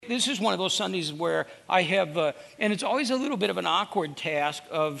this is one of those Sundays where I have, and it's always a little bit of an awkward task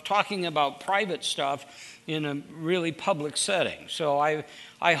of talking about private stuff in a really public setting. So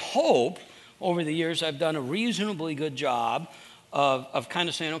I hope over the years I've done a reasonably good job of kind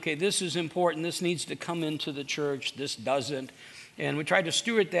of saying, okay, this is important, this needs to come into the church, this doesn't. And we tried to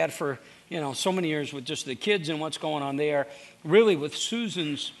steward that for, so many years with just the kids and what's going on there. Really with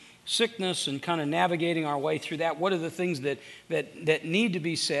Susan's sickness and kind of navigating our way through that. What are the things that need to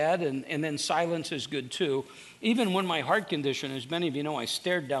be said? And then silence is good too. Even when my heart condition, as many of you know, I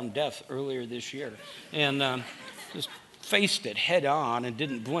stared down death earlier this year. And just faced it head on and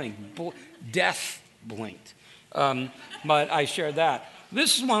didn't blink. Death blinked. But I shared that.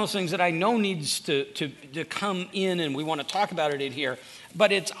 This is one of those things that I know needs to come in, and we want to talk about it in here,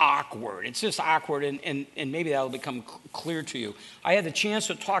 but it's awkward. It's just awkward, and maybe that'll become clear to you. I had the chance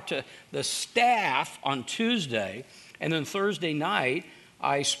to talk to the staff on Tuesday, and then Thursday night,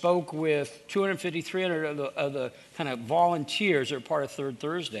 I spoke with 250, 300 of the kind of volunteers that are part of Third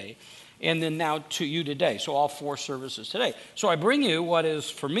Thursday, and then now to you today. So all 4 services today. So I bring you what is,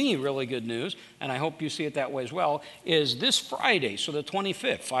 for me, really good news, and I hope you see it that way as well, is this Friday, so the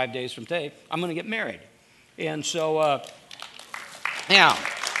 25th, 5 days from today, I'm going to get married. And so, now,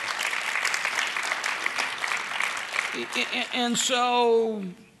 and so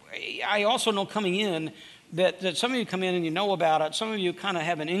I also know coming in that some of you come in and you know about it. Some of you kind of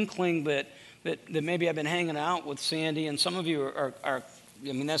have an inkling that maybe I've been hanging out with Sandy, and some of you are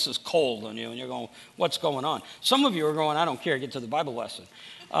this is cold on you, and you're going, what's going on? Some of you are going, I don't care, get to the Bible lesson.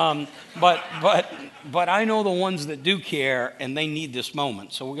 But I know the ones that do care, and they need this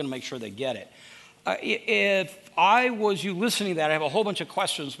moment, so we're going to make sure they get it. If I was you listening to that, I have a whole bunch of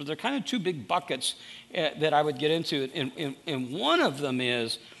questions, but they're kind of 2 big buckets that I would get into. And one of them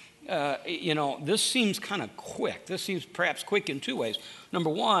is, this seems kind of quick. This seems perhaps quick in 2 ways.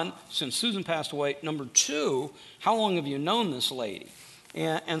 Number 1, since Susan passed away. Number 2, how long have you known this lady?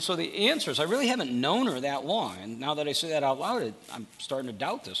 And so the answer is, I really haven't known her that long. And now that I say that out loud, I'm starting to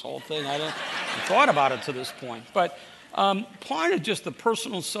doubt this whole thing. I thought about it to this point. But part of just the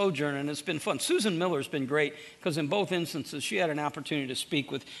personal sojourn, and it's been fun. Susan Miller's been great, because in both instances, she had an opportunity to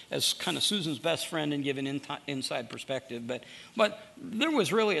speak with, as kind of Susan's best friend and give an inside perspective. But there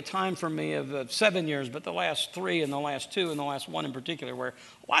was really a time for me of 7 years, but the last 3 and the last 2 and the last 1 in particular, where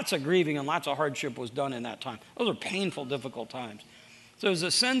lots of grieving and lots of hardship was done in that time. Those are painful, difficult times. So there's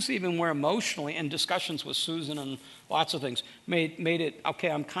a sense even where emotionally, and discussions with Susan and lots of things, made it, okay,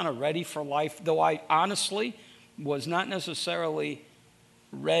 I'm kind of ready for life, though I honestly was not necessarily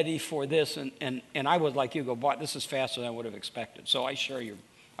ready for this, and I would, like you, go, boy, this is faster than I would have expected. So I share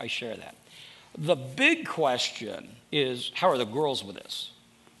that. The big question is, how are the girls with this?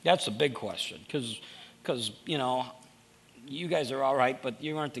 That's the big question, because you guys are all right, but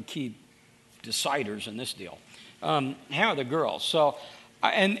you aren't the key deciders in this deal. How are the girls? So,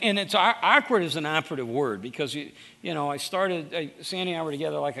 and it's awkward is an operative word, because I started, Sandy and I were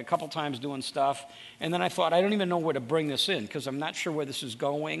together like a couple times doing stuff, and then I thought, I don't even know where to bring this in, because I'm not sure where this is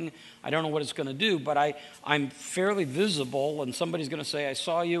going. I don't know what it's going to do, but I'm fairly visible, and somebody's going to say, I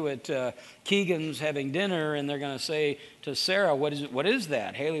saw you at Keegan's having dinner, and they're going to say to Sarah, what is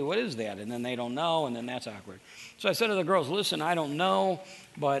that? Haley, what is that? And then they don't know, and then that's awkward. So I said to the girls, listen, I don't know,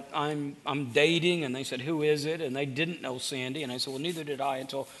 but I'm dating. And they said, who is it? And they didn't know Sandy. And I said, well, neither did I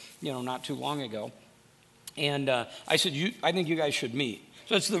until, not too long ago. And I said, I think you guys should meet.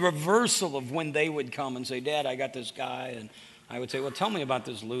 So it's the reversal of when they would come and say, Dad, I got this guy. And I would say, well, tell me about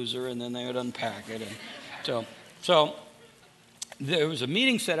this loser. And then they would unpack it. And so there was a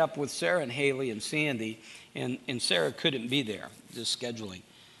meeting set up with Sarah and Haley and Sandy. And Sarah couldn't be there, just scheduling.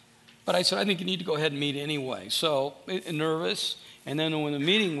 But I said, I think you need to go ahead and meet anyway. So nervous. And then when the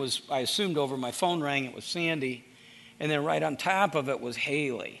meeting was, I assumed over, my phone rang, it was Sandy. And then right on top of it was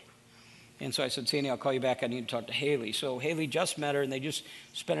Haley. And so I said, Sandy, I'll call you back. I need to talk to Haley. So Haley just met her, and they just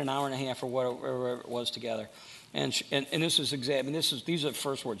spent an hour and a half or whatever it was together. And this is exactly, these are the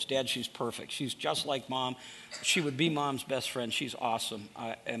first words. Dad, she's perfect. She's just like Mom. She would be Mom's best friend. She's awesome.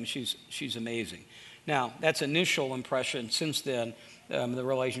 And she's amazing. Now, that's initial impression. Since then, the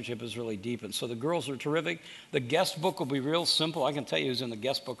relationship has really deepened. So the girls are terrific. The guest book will be real simple. I can tell you who's in the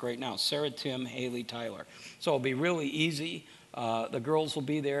guest book right now. Sarah, Tim, Haley, Tyler. So it'll be really easy. The girls will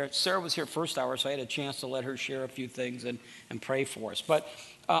be there. Sarah was here first hour, so I had a chance to let her share a few things and pray for us. But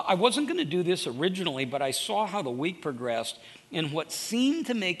I wasn't going to do this originally, but I saw how the week progressed, and what seemed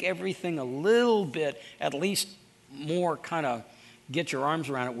to make everything a little bit, at least more kind of get your arms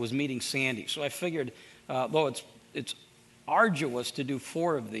around it, was meeting Sandy. So I figured, though it's arduous to do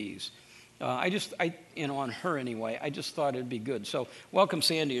 4 of these, On her anyway, I just thought it'd be good. So welcome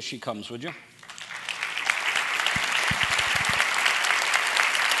Sandy as she comes, would you?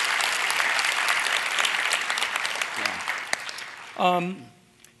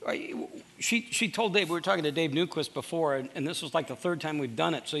 She told Dave, we were talking to Dave Newquist before, and this was like the third time we've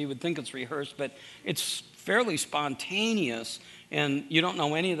done it, so you would think it's rehearsed, but it's fairly spontaneous, and you don't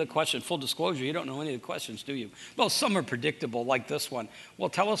know any of the questions. Full disclosure, you don't know any of the questions, do you? Well, some are predictable, like this one. Well,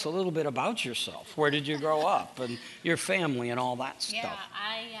 tell us a little bit about yourself. Where did you grow up, and your family, and all that stuff? Yeah,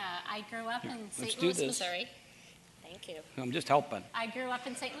 I grew up in St. Louis, Missouri. Thank you. I'm just helping. I grew up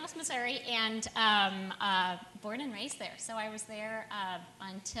in St. Louis, Missouri, and born and raised there. So I was there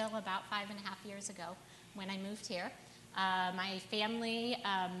until about 5.5 years ago when I moved here. My family,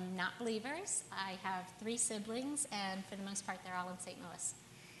 not believers. I have 3 siblings, and for the most part, they're all in St. Louis.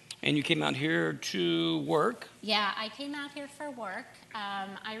 And you came out here to work? Yeah, I came out here for work.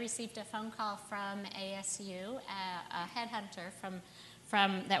 I received a phone call from ASU, a headhunter from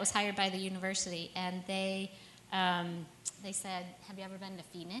that was hired by the university, and they said, "Have you ever been to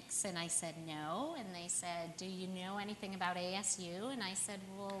Phoenix?" And I said, "No." And they said, "Do you know anything about ASU?" And I said,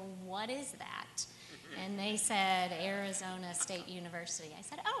 "Well, what is that?" And they said, "Arizona State University." I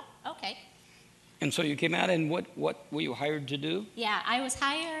said, "Oh, okay." And so you came out, and what were you hired to do? Yeah, I was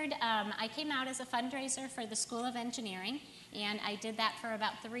hired. I came out as a fundraiser for the School of Engineering, and I did that for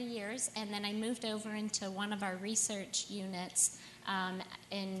about 3 years, and then I moved over into one of our research units,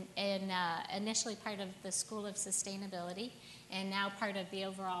 initially part of the School of Sustainability, and now part of the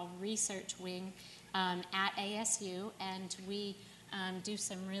overall research wing at ASU, and we do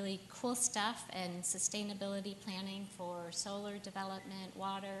some really cool stuff and sustainability planning for solar development,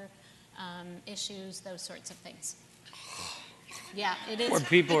 water issues, those sorts of things. Yeah, it is. Where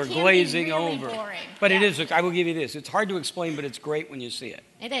people are glazing really over. Boring. But yeah. It is, I will give you this, it's hard to explain, but it's great when you see it.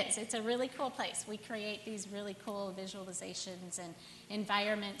 It is. It's a really cool place. We create these really cool visualizations and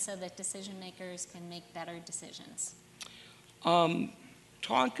environments so that decision makers can make better decisions.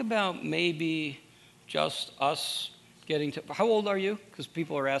 Talk about maybe just us getting to, how old are you? Because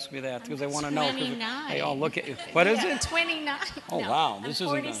people are asking me that, because they want to know. 29. They all look at you. What is it? 29. Oh, no, wow. I'm This isn't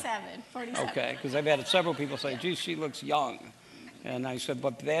 47. 47. Okay, because I've had several people say, "Gee, she looks young." And I said,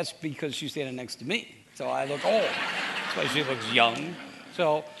 "But that's because she's standing next to me. So I look old. That's why she looks young."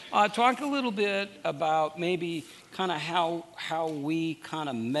 So talk a little bit about maybe kind of how we kind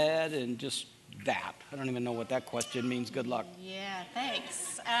of met and just that. I don't even know what that question means. Good luck. Yeah,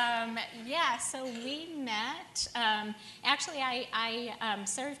 thanks. So we met. Actually, I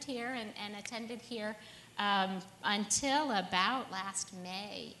served here and attended here until about last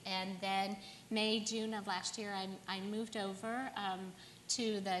May. And then May, June of last year, I moved over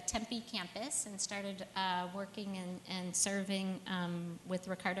to the Tempe campus and started working and serving with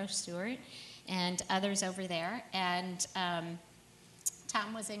Ricardo Stewart and others over there. And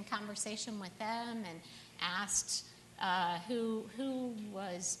Tom was in conversation with them and asked who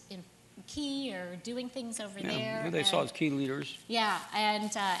was in key or doing things over there. Who they saw as key leaders. Yeah,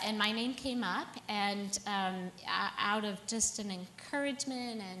 and my name came up, and out of just an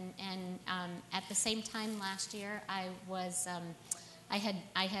encouragement, and at the same time last year, I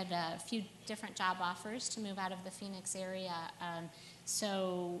had a few different job offers to move out of the Phoenix area.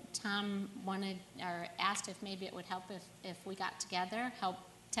 So Tom asked if maybe it would help if we got together, help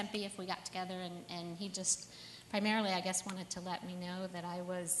Tempe if we got together, and he just primarily, I guess, wanted to let me know that I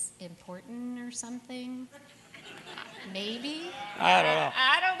was important or something. Maybe? I don't know.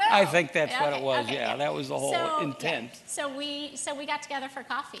 I don't know. I think that's what it was. Okay, yeah, that was the whole intent. Yeah. So we got together for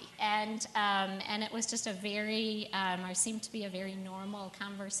coffee, and it was just a very, or seemed to be a very normal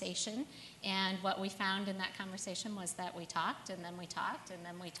conversation. And what we found in that conversation was that we talked, and then we talked, and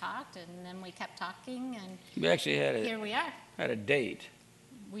then we talked, and then we kept talking, and We actually here we are. had a date.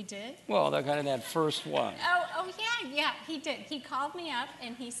 We did? Well, that kind of that first one. Oh yeah, he did. He called me up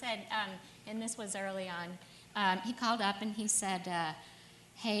and he said, and this was early on, he called up and he said,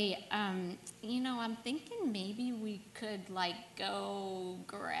 hey, I'm thinking maybe we could go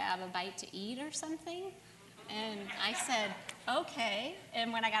grab a bite to eat or something. And I said, okay.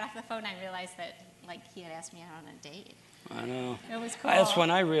 And when I got off the phone, I realized that he had asked me out on a date. I know. It was cool. That's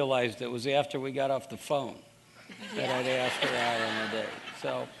when I realized it was after we got off the phone that Yeah. I'd asked her out on a date.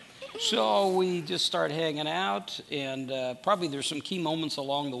 So we just started hanging out, and probably there's some key moments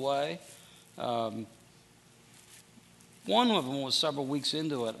along the way. One of them was several weeks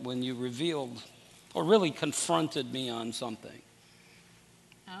into it when you revealed, or really confronted me on something.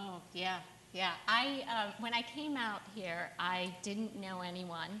 Oh, yeah. When I came out here, I didn't know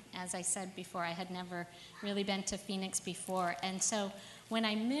anyone. As I said before, I had never really been to Phoenix before. And so when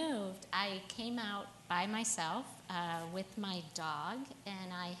I moved, I came out by myself with my dog,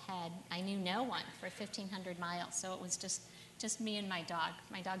 and I knew no one for 1,500 miles, so it was just me and my dog.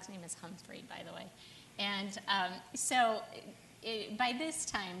 My dog's name is Humphrey, by the way. And by this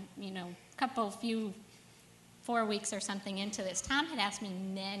time, 4 weeks or something into this, Tom had asked me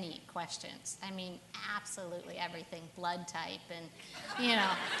many questions. I mean, absolutely everything, blood type and,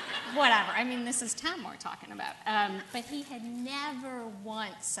 whatever. I mean, this is Tom we're talking about. But he had never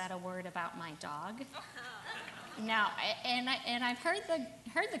once said a word about my dog. Now, and I've heard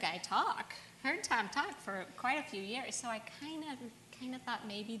the guy talk, heard Tom talk for quite a few years, so I kind of thought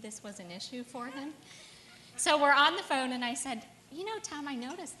maybe this was an issue for him. So we're on the phone, and I said, Tom, I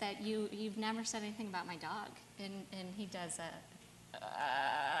noticed that you've never said anything about my dog. And he does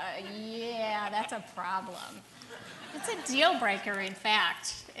yeah, that's a problem. It's a deal breaker, in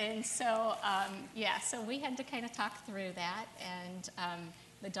fact. And so, so we had to kind of talk through that. And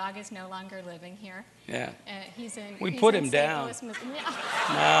the dog is no longer living here. Yeah. We put him down.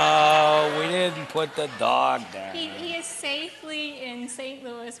 No, we didn't put the dog down. He is safely in St.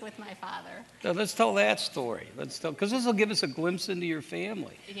 Louis with my father. So let's tell that story. Because this will give us a glimpse into your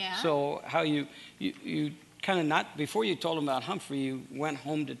family. Yeah. So how you kind of not, before you told them about Humphrey, you went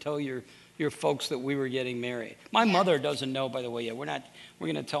home to tell your folks that we were getting married. My mother doesn't know, by the way, yet. We're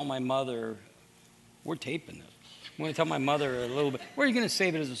going to tell my mother, we're taping this. I'm going to tell my mother a little bit. We're going to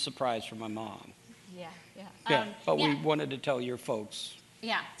save it as a surprise for my mom. Yeah. We wanted to tell your folks.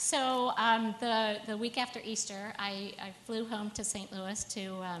 Yeah. So the week after Easter, I flew home to St. Louis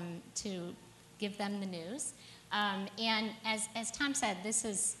to give them the news. And as Tom said, this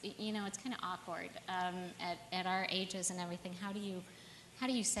is it's kind of awkward at our ages and everything. How do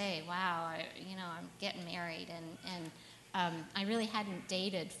you say, wow, I'm getting married, and I really hadn't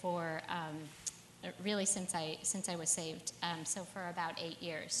dated for. Really since I was saved, so for about 8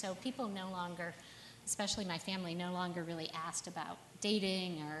 years. So people no longer, especially my family, no longer really asked about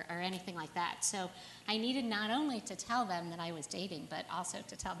dating or anything like that. So I needed not only to tell them that I was dating, but also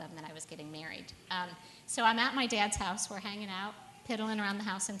to tell them that I was getting married. So I'm at my dad's house. We're hanging out, piddling around the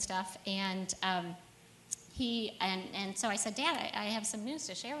house and stuff. And so I said, Dad, I have some news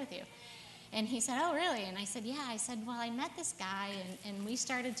to share with you. And he said, oh, really? And I said, yeah. I said, well, I met this guy, and we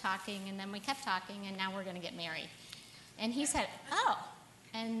started talking, and then we kept talking, and now we're going to get married. And he said, oh.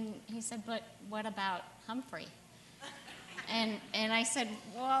 And he said, but what about Humphrey? And I said,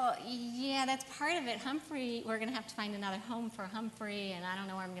 well, yeah, that's part of it. Humphrey, we're going to have to find another home for Humphrey, and I don't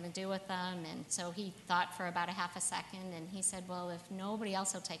know what I'm going to do with them. And so he thought for about a half a second, and he said, well, if nobody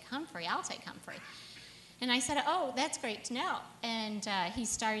else will take Humphrey, I'll take Humphrey. And I said, oh, that's great to know. And he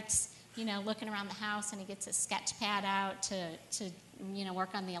starts looking around the house, and he gets his sketch pad out to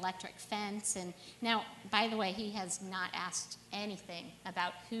work on the electric fence. And now, by the way, he has not asked anything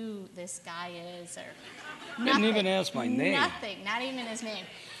about who this guy is or nothing. Didn't even ask my name. Nothing, not even his name.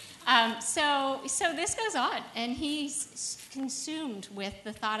 So this goes on, and he's consumed with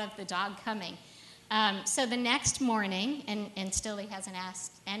the thought of the dog coming. So the next morning, and still he hasn't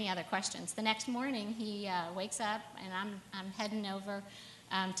asked any other questions. The next morning, he wakes up, and I'm heading over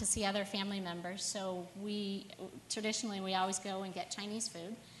to see other family members. So traditionally we always go and get Chinese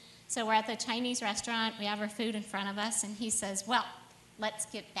food. So we're at the Chinese restaurant, we have our food in front of us, and he says, well, let's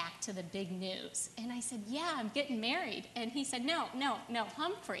get back to the big news. And I said, yeah, I'm getting married. And he said, no,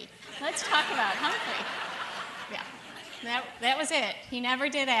 Humphrey. Let's talk about Humphrey. Yeah, that was it. He never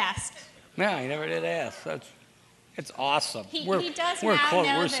did ask. No, he never did ask. It's awesome. He does now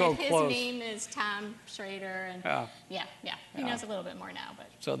know we're that so his close. name is Tom Schrader. And yeah. He knows a little bit more now. But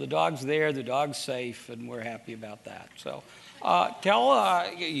So the dog's there, the dog's safe, and we're happy about that. So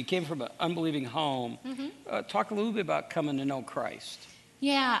you came from an unbelieving home. Mm-hmm. Talk a little bit about coming to know Christ.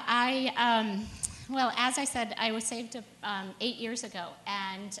 Yeah, well, as I said, I was saved 8 years ago,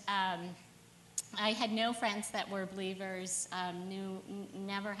 and I had no friends that were believers,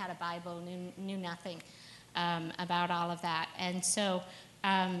 never had a Bible, knew nothing about all of that. And so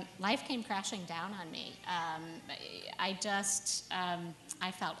life came crashing down on me.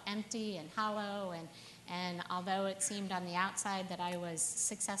 I felt empty and hollow, and although it seemed on the outside that I was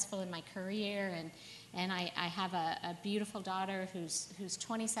successful in my career, and I have a beautiful daughter who's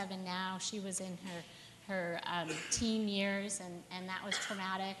 27 now. She was in her teen years, and that was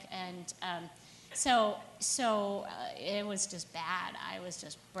traumatic, and so it was just bad. I was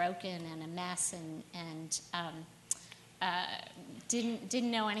just broken and a mess, and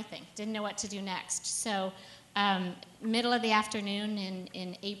didn't know anything, didn't know what to do next. So middle of the afternoon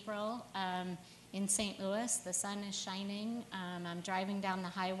in April in St. Louis, the sun is shining. I'm driving down the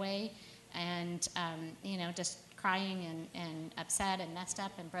highway, and just crying and upset and messed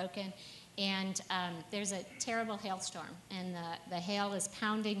up and broken. And there's a terrible hailstorm, and the hail is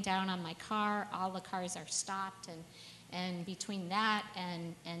pounding down on my car. All the cars are stopped, and between that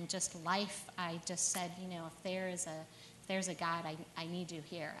and just life, I just said, if there's a God, I need you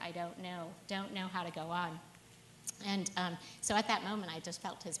here. I don't know how to go on. And so at that moment, I just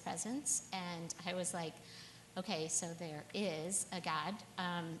felt his presence, and I was like, okay, so there is a God.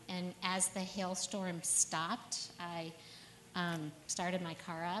 And as the hailstorm stopped, I started my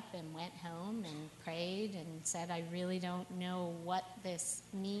car up and went home and prayed and said, I really don't know what this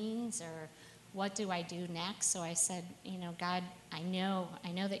means or what do I do next. So I said, God, I know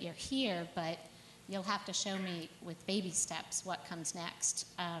that you're here, but you'll have to show me with baby steps what comes next.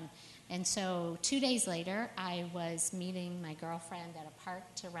 And so 2 days later, I was meeting my girlfriend at a park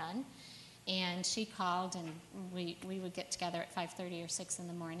to run, and she called, and we would get together at 5:30 or 6 in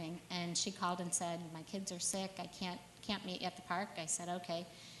the morning, and she called and said, my kids are sick, I can't meet you at the park. I said, okay.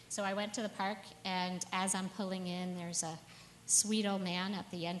 So I went to the park, and as I'm pulling in, there's a sweet old man at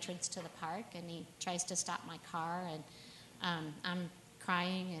the entrance to the park, and he tries to stop my car, and I'm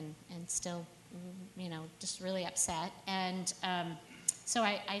crying and still, just really upset. And so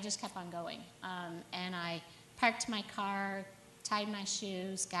I just kept on going. And I parked my car, tied my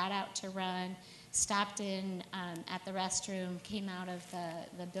shoes, got out to run, stopped in at the restroom, came out of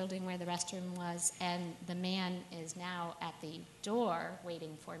the building where the restroom was, and the man is now at the door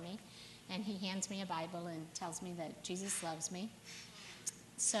waiting for me. And he hands me a Bible and tells me that Jesus loves me.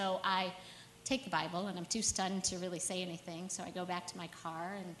 So I take the Bible, and I'm too stunned to really say anything. So I go back to my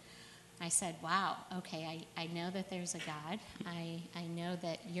car, and I said, wow, okay, I know that there's a God. I know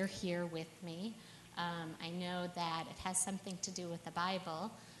that you're here with me. I know that it has something to do with the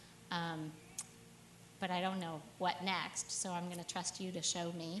Bible. But I don't know what next, so I'm going to trust you to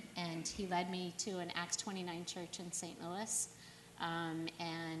show me. And he led me to an Acts 29 church in St. Louis,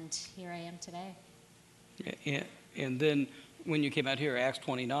 and here I am today. And then when you came out here, Acts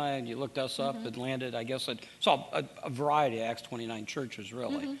 29, you looked us up and landed, I guess, saw a variety of Acts 29 churches,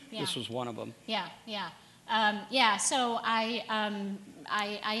 really. Yeah. This was one of them. Yeah. So I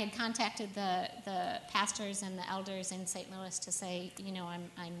had contacted the pastors and the elders in St. Louis to say,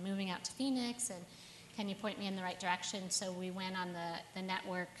 I'm moving out to Phoenix, and can you point me in the right direction? So we went on the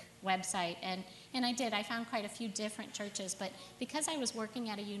network website, and I did. I found quite a few different churches, but because I was working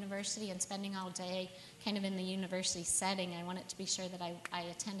at a university and spending all day kind of in the university setting, I wanted to be sure that I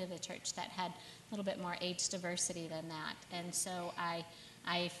attended a church that had a little bit more age diversity than that. And so I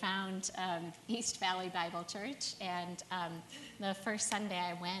found East Valley Bible Church, and the first Sunday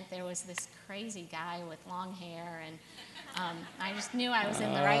I went, there was this crazy guy with long hair, and I just knew I was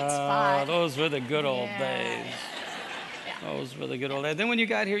in the right spot. Those were the good old days. Yeah. Those were the good old days. Then when you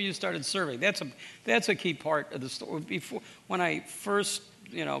got here, you started serving. That's a key part of the story. Before, when I first,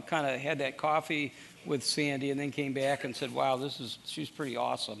 kind of had that coffee with Sandy and then came back and said, wow, she's pretty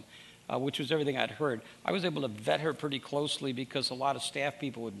awesome, which was everything I'd heard. I was able to vet her pretty closely because a lot of staff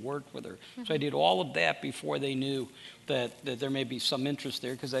people had worked with her. So I did all of that before they knew that there may be some interest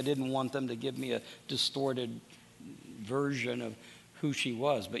there, because I didn't want them to give me a distorted version of who she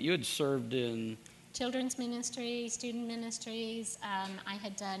was. But you had served in children's ministry, student ministries. I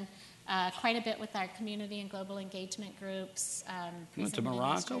had done quite a bit with our community and global engagement groups. You went to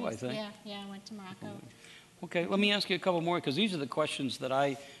Morocco, I think. Yeah, I went to Morocco. Okay, let me ask you a couple more, because these are the questions that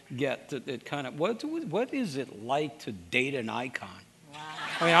I get that kind of, what is it like to date an icon? Wow.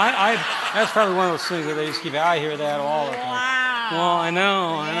 I mean, that's probably one of those things that they just keep, I hear that all the time. Wow. Well, I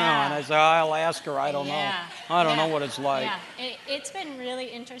know. And I say, I'll ask her, I don't know. I don't know what it's like. Yeah, it's been really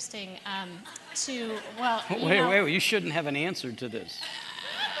interesting Wait, you shouldn't have an answer to this.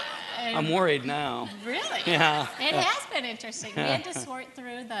 I'm worried now. Really? Yeah. It has been interesting. We had to sort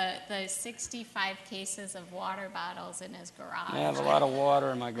through the 65 cases of water bottles in his garage. I have a lot of water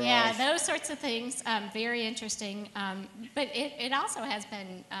in my garage. Yeah, those sorts of things, very interesting. But it also has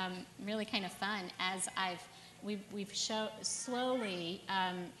been really kind of fun as we've slowly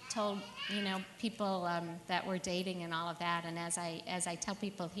told people that we're dating and all of that, and as I tell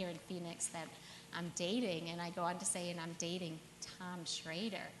people here in Phoenix that I'm dating, and I go on to say, and I'm dating Tom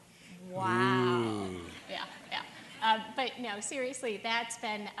Schrader. Wow. Ooh. Yeah. But no, seriously, that's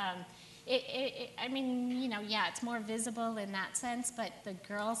been. It's more visible in that sense, but the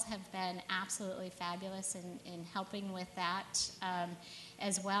girls have been absolutely fabulous in helping with that,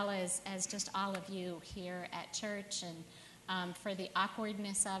 as well as just all of you here at church, and for the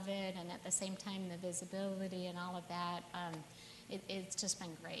awkwardness of it, and at the same time the visibility and all of that. It's just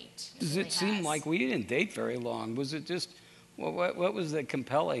been great. Does it seem like we didn't date very long? Was it just, what was the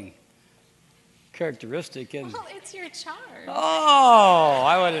compelling? characteristic, isn't it? Well, it's your charm. Oh,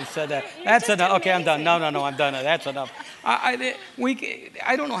 I would have said that. You're That's just enough. Okay, I'm done. amazing. No, I'm done. That's enough. I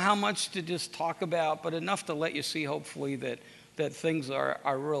don't know how much to just talk about, but enough to let you see, hopefully, that things are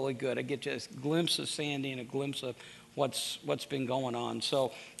really good. I get just a glimpse of Sandy and a glimpse of what's been going on.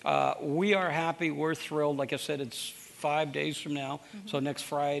 So we are happy. We're thrilled. Like I said, it's 5 days from now. So next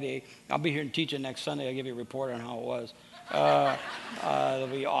Friday, I'll be here and teaching next Sunday. I'll give you a report on how it was. It'll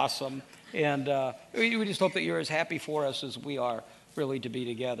be awesome. And we just hope that you're as happy for us as we are really to be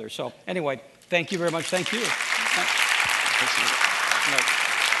together. So anyway, thank you very much. Thank you.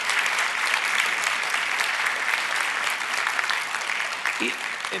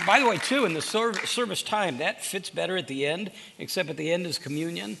 By the way, too, in the service time, that fits better at the end, except at the end is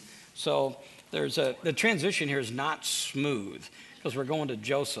communion. So the transition here is not smooth because we're going to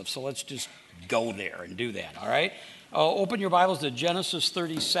Joseph. So let's just go there and do that, all right? Open your Bibles to Genesis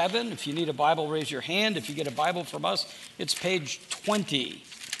 37. If you need a Bible, raise your hand. If you get a Bible from us, it's page 20.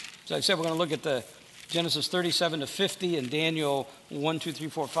 So I said we're going to look at the Genesis 37 to 50 and Daniel 1, 2, 3,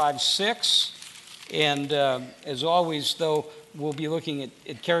 4, 5, 6. And as always, though, we'll be looking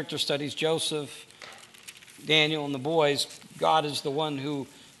at character studies, Joseph, Daniel, and the boys. God is the one who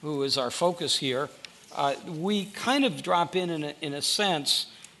is our focus here. We kind of drop in a sense,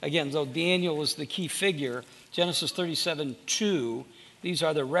 again, though Daniel is the key figure, Genesis 37:2, these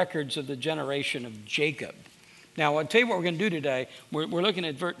are the records of the generation of Jacob. Now, I'll tell you what we're going to do today. We're looking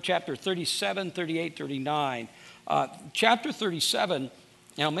at chapter 37, 38, 39. Chapter 37,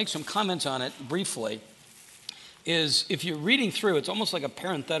 and I'll make some comments on it briefly, is if you're reading through, it's almost like a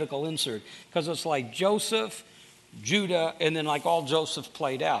parenthetical insert because it's like Joseph, Judah, and then like all Joseph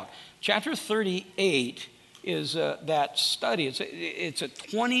played out. Chapter 38 is that study. It's a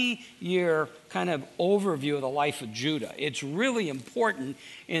 20-year kind of overview of the life of Judah. It's really important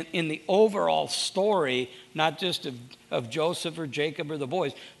in the overall story, not just of Joseph or Jacob or the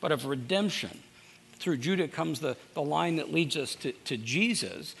boys, but of redemption. Through Judah comes the line that leads us to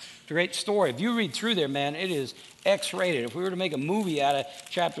Jesus. It's a great story. If you read through there, man, it is X-rated. If we were to make a movie out of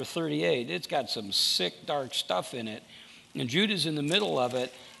chapter 38, it's got some sick, dark stuff in it. And Judah's in the middle of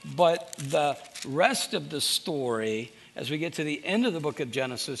it. But the rest of the story, as we get to the end of the book of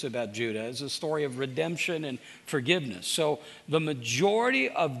Genesis about Judah, is a story of redemption and forgiveness. So the majority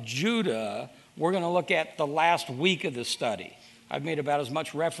of Judah, we're going to look at the last week of the study. I've made about as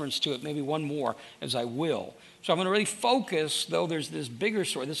much reference to it, maybe one more, as I will. So I'm going to really focus, though there's this bigger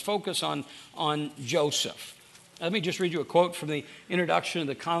story, this focus on Joseph. Let me just read you a quote from the introduction of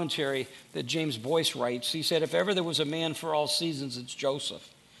the commentary that James Boyce writes. He said, "If ever there was a man for all seasons, it's Joseph.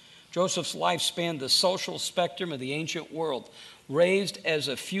 Joseph's life spanned the social spectrum of the ancient world. Raised as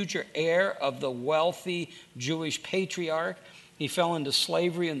a future heir of the wealthy Jewish patriarch, he fell into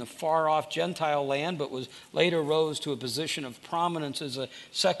slavery in the far-off Gentile land, but later rose to a position of prominence as a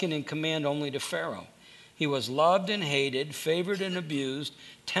second in command only to Pharaoh. He was loved and hated, favored and abused,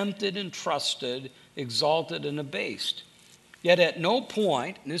 tempted and trusted, exalted and abased. Yet at no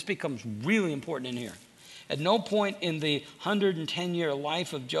point, and this becomes really important in here, at no point in the 110-year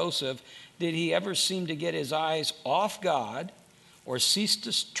life of Joseph did he ever seem to get his eyes off God or cease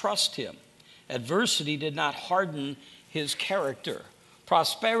to trust him. Adversity did not harden his character.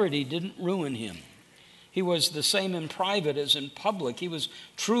 Prosperity didn't ruin him. He was the same in private as in public. He was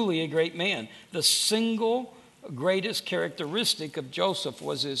truly a great man. The single greatest characteristic of Joseph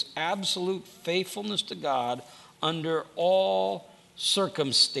was his absolute faithfulness to God under all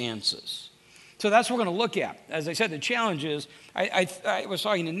circumstances. So that's what we're going to look at. As I said, the challenge is, I was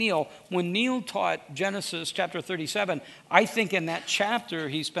talking to Neil. When Neil taught Genesis chapter 37, I think in that chapter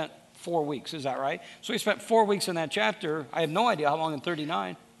he spent 4 weeks. Is that right? So he spent 4 weeks in that chapter. I have no idea how long in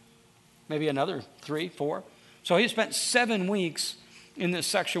 39. Maybe another 3, 4. So he spent 7 weeks in this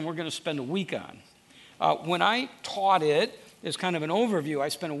section we're going to spend a week on. When I taught it, as kind of an overview, I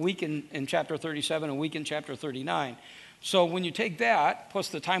spent a week in chapter 37, a week in chapter 39. So when you take that, plus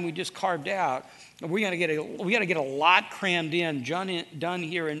the time we just carved out, we got to get a lot crammed in, done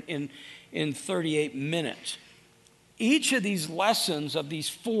here in 38 minutes. Each of these lessons of these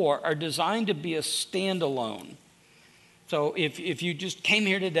 4 are designed to be a standalone. So if you just came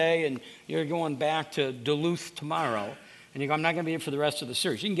here today and you're going back to Duluth tomorrow, and you go, I'm not going to be here for the rest of the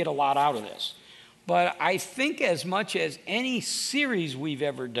series, you can get a lot out of this. But I think as much as any series we've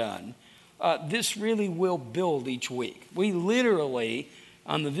ever done, this really will build each week. We literally,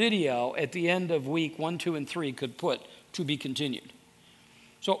 on the video, at the end of week 1, 2, and 3, could put to be continued.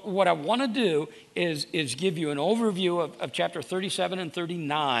 So what I want to do is give you an overview of chapter 37 and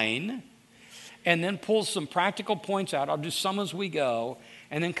 39, and then pull some practical points out. I'll do some as we go,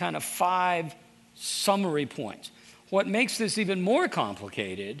 and then kind of 5 summary points. What makes this even more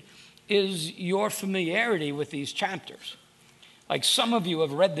complicated is your familiarity with these chapters. Like some of you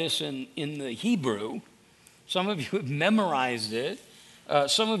have read this in the Hebrew, some of you have memorized it,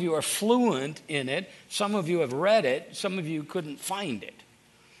 some of you are fluent in it, some of you have read it, some of you couldn't find it.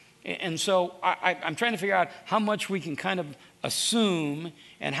 And so I'm trying to figure out how much we can kind of assume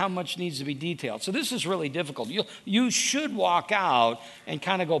and how much needs to be detailed. So this is really difficult. You should walk out and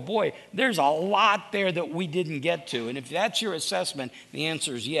kind of go, boy, there's a lot there that we didn't get to. And if that's your assessment, the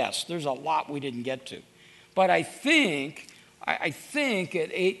answer is yes. There's a lot we didn't get to. But I think at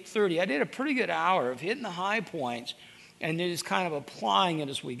 8:30, I did a pretty good hour of hitting the high points and just kind of applying it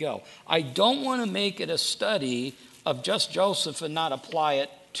as we go. I don't want to make it a study of just Joseph and not apply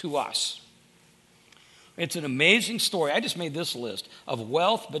it to us. It's an amazing story. I just made this list of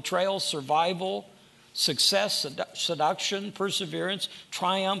wealth, betrayal, survival, success, seduction, perseverance,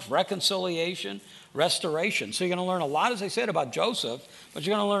 triumph, reconciliation, restoration. So you're going to learn a lot, as I said, about Joseph, but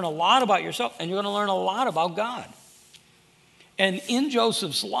you're going to learn a lot about yourself, and you're going to learn a lot about God. And in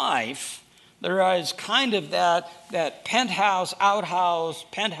Joseph's life, there is kind of that penthouse, outhouse,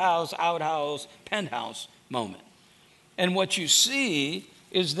 penthouse, outhouse, penthouse moment. And what you see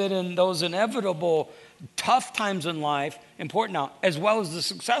is that in those inevitable tough times in life, important now, as well as the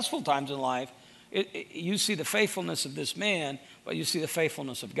successful times in life, you see the faithfulness of this man, but you see the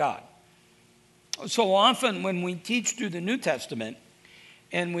faithfulness of God. So often when we teach through the New Testament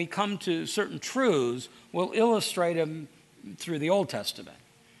and we come to certain truths, we'll illustrate them through the Old Testament.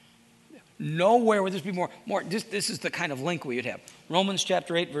 Nowhere would this be more this is the kind of link we would have. Romans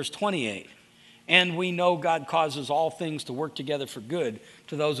chapter 8, verse 28. And we know God causes all things to work together for good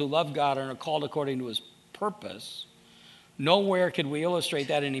to those who love God and are called according to his purpose. Nowhere could we illustrate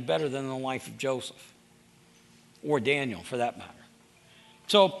that any better than in the life of Joseph or Daniel, for that matter.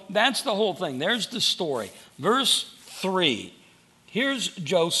 So that's the whole thing. There's the story. Verse 3. Here's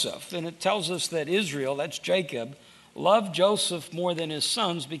Joseph, and it tells us that Israel, that's Jacob, loved Joseph more than his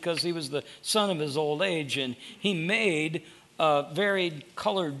sons because he was the son of his old age, and he made a varied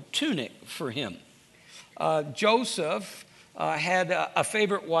colored tunic for him. Joseph had a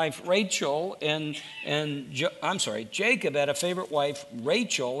favorite wife, Rachel, Jacob had a favorite wife,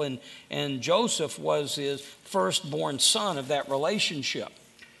 Rachel, and Joseph was his firstborn son of that relationship.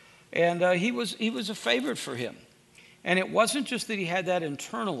 And he was a favorite for him. And it wasn't just that he had that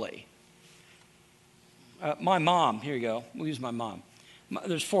internally. My mom, here you go, we'll use my mom.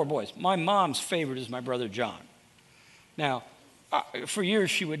 There's 4 boys. My mom's favorite is my brother John. Now, for years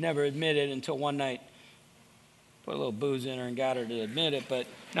she would never admit it until one night, put a little booze in her and got her to admit it, but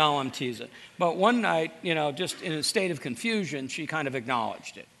no, I'm teasing. But one night, just in a state of confusion, she kind of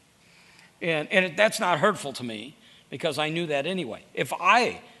acknowledged it. And that's not hurtful to me because I knew that anyway. If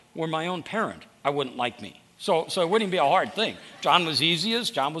I were my own parent, I wouldn't like me. So it wouldn't even be a hard thing. John was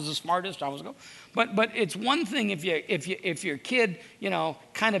easiest, John was the smartest, John was but it's one thing if your kid,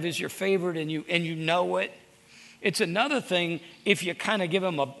 kind of is your favorite and you know it. It's another thing if you kind of give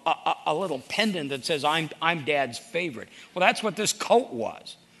him a little pendant that says I'm Dad's favorite. Well, that's what this coat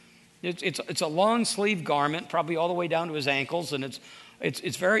was. It's a long sleeve garment, probably all the way down to his ankles, and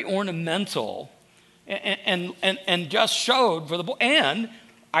it's very ornamental, and just showed for the boy. And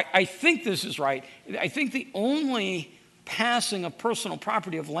I think this is right. I think the only passing of personal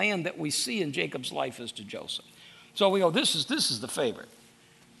property of land that we see in Jacob's life is to Joseph. So we go, this is the favorite.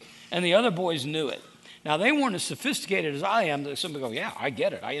 And the other boys knew it. Now, they weren't as sophisticated as I am that somebody go, yeah, I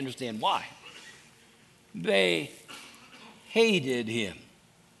get it. I understand why. They hated him.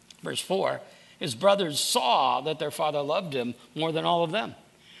 Verse 4, his brothers saw that their father loved him more than all of them.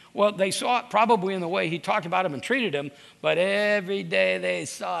 Well, they saw it probably in the way he talked about him and treated him, but every day they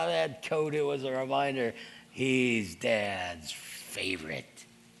saw that coat, it was a reminder, he's Dad's favorite.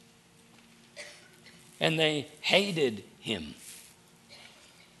 And they hated him.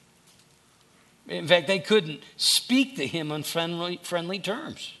 In fact, they couldn't speak to him on friendly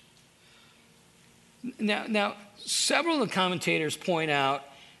terms. Now, several of the commentators point out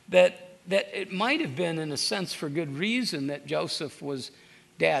that it might have been, in a sense, for good reason that Joseph was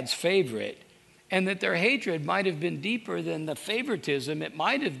Dad's favorite, and that their hatred might have been deeper than the favoritism. It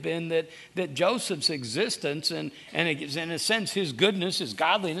might have been that Joseph's existence and in a sense his goodness, his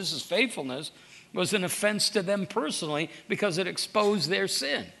godliness, his faithfulness was an offense to them personally because it exposed their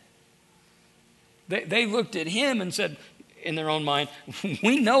sin. They looked at him and said, in their own mind,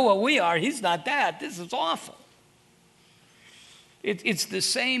 we know what we are. He's not that. This is awful. It's the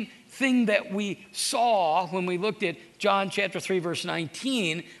same thing that we saw when we looked at John chapter 3, verse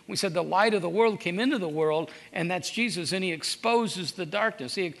 19. We said the light of the world came into the world, and that's Jesus, and he exposes the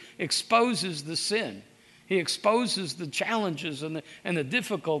darkness. He exposes the sin. He exposes the challenges and the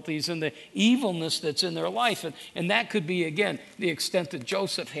difficulties and the evilness that's in their life. And that could be, again, the extent that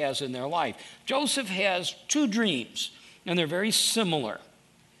Joseph has in their life. Joseph has two dreams, and they're very similar.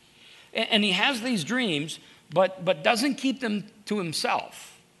 And he has these dreams, but doesn't keep them to himself.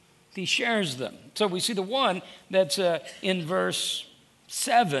 He shares them. So we see the one that's in verse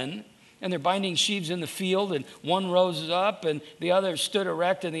 7, and they're binding sheaves in the field, and one rose up, and the other stood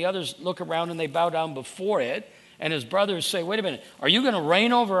erect, and the others look around, and they bow down before it. And his brothers say, wait a minute, are you going to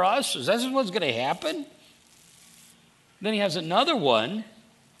reign over us? Is this what's going to happen? Then he has another one,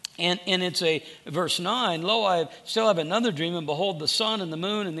 and it's a verse 9, lo, I still have another dream, and behold, the sun and the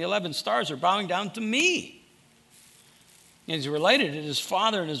moon and the 11 stars are bowing down to me. And he's related to his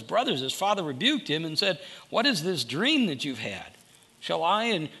father and his brothers. His father rebuked him and said, what is this dream that you've had? Shall I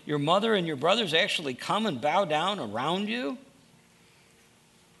and your mother and your brothers actually come and bow down around you?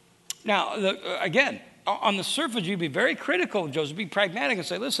 Now, again, on the surface, you'd be very critical of Joseph. Be pragmatic and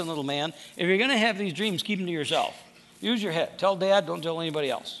say, listen, little man, if you're going to have these dreams, keep them to yourself. Use your head. Tell dad, don't tell anybody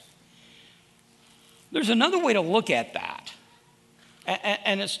else. There's another way to look at that.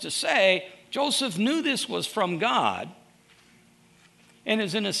 And it's to say, Joseph knew this was from God and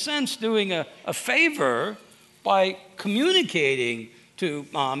is in a sense doing a favor by communicating to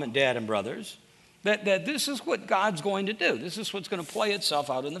mom and dad and brothers that this is what God's going to do. This is what's going to play itself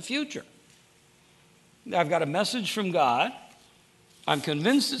out in the future. I've got a message from God. I'm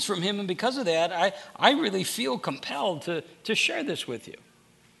convinced it's from him, and because of that, I really feel compelled to share this with you.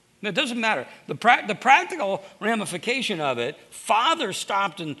 And it doesn't matter. The practical ramification of it, Father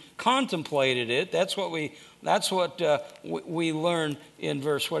stopped and contemplated it. That's what we learn in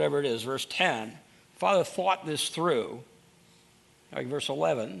verse whatever it is, verse 10. Father thought this through, like verse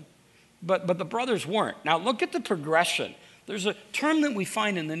 11, but the brothers weren't. Now look at the progression. There's a term that we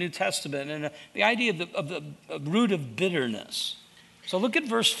find in the New Testament, and the idea of the root of bitterness. So look at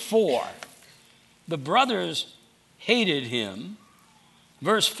verse 4. The brothers hated him.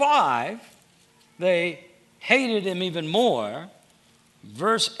 Verse 5, they hated him even more.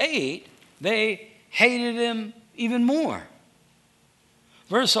 Verse 8, they hated him even more.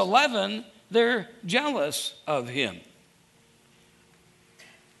 Verse 11, they're jealous of him.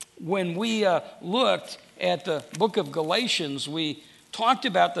 When we looked at the book of Galatians, we talked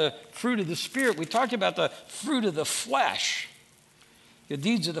about the fruit of the Spirit. We talked about the fruit of the flesh. The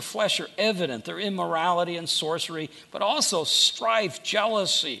deeds of the flesh are evident. They're immorality and sorcery, but also strife,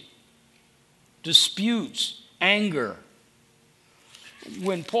 jealousy, disputes, anger.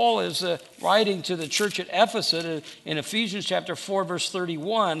 When Paul is writing to the church at Ephesus in Ephesians chapter 4, verse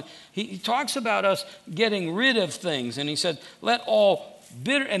 31, he talks about us getting rid of things. And he said, let all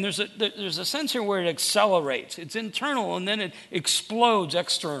bitter, and there's a sense here where it accelerates. It's internal and then it explodes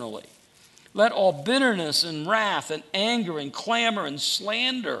externally. Let all bitterness and wrath and anger and clamor and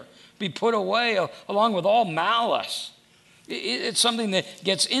slander be put away along with all malice. It's something that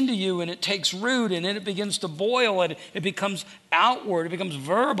gets into you and it takes root and then it begins to boil and it becomes outward, it becomes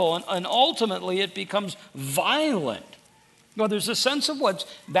verbal, and ultimately it becomes violent. Well, there's a sense of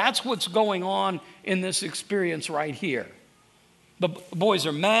that's what's going on in this experience right here. The boys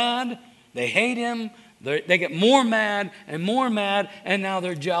are mad, they hate him, they get more mad, and now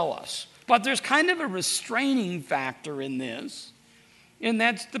they're jealous. But there's kind of a restraining factor in this, and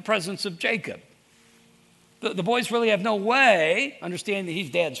that's the presence of Jacob. The boys really have no way, understanding that he's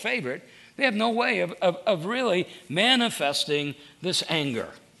dad's favorite, they have no way of really manifesting this anger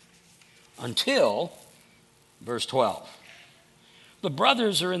until verse 12. The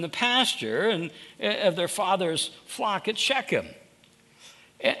brothers are in the pasture of their father's flock at Shechem.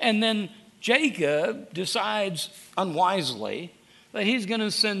 And then Jacob decides unwisely that he's going to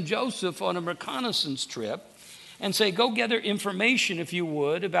send Joseph on a reconnaissance trip and say, go gather information, if you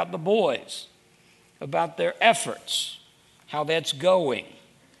would, about the boys, about their efforts, how that's going.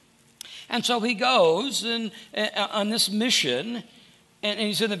 And so he goes on this mission, and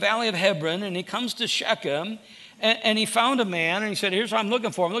he's in the valley of Hebron, and he comes to Shechem, and he found a man, and he said, here's what I'm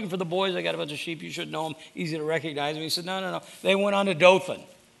looking for. I'm looking for the boys. I got a bunch of sheep. You should know them. Easy to recognize them. He said, no. They went on to Dothan.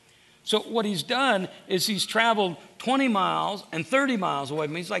 So what he's done is he's traveled 20 miles and 30 miles away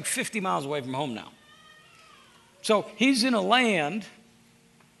from me. He's like 50 miles away from home now. So he's in a land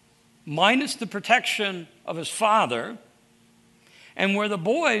minus the protection of his father, and where the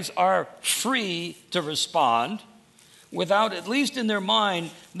boys are free to respond without, at least in their mind,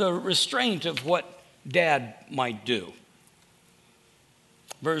 the restraint of what dad might do.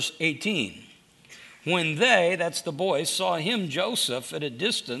 Verse 18. When they, that's the boys, saw him, Joseph, at a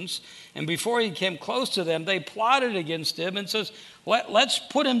distance, and before he came close to them, they plotted against him and says, let's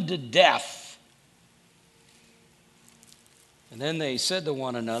put him to death. And then they said to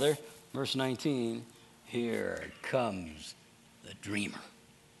one another, verse 19, here comes the dreamer.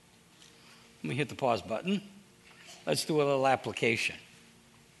 Let me hit the pause button. Let's do a little application.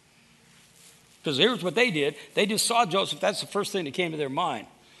 Because here's what they did. They just saw Joseph. That's the first thing that came to their mind.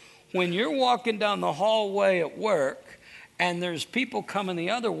 When you're walking down the hallway at work and there's people coming the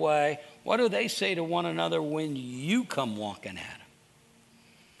other way, what do they say to one another when you come walking at them?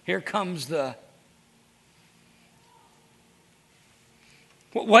 Here comes the...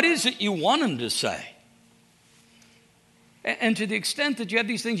 What is it you want them to say? And to the extent that you have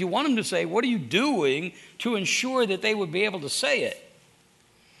these things you want them to say, what are you doing to ensure that they would be able to say it?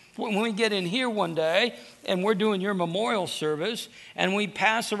 When we get in here one day and we're doing your memorial service and we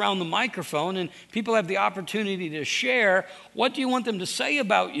pass around the microphone and people have the opportunity to share, what do you want them to say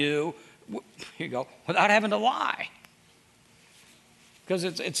about you, here you go, without having to lie? Because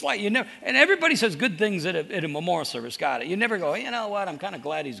it's like you never, and everybody says good things at a memorial service, got it. You never go, you know what, I'm kind of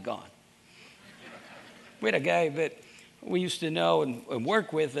glad he's gone. We had a guy that we used to know and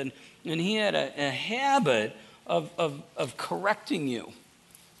work with, and he had a habit of correcting you.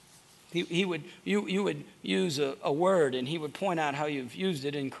 You would use a word, and he would point out how you've used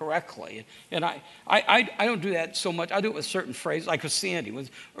it incorrectly. And I don't do that so much. I do it with certain phrases, like with Sandy.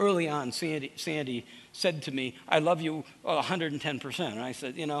 Early on, Sandy said to me, I love you 110%. And I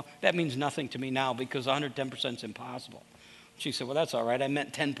said, that means nothing to me now because 110% is impossible. She said, well, that's all right. I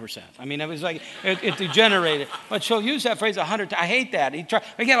meant 10%. I mean, it was like, it degenerated. But she'll use that phrase 100. I hate that. They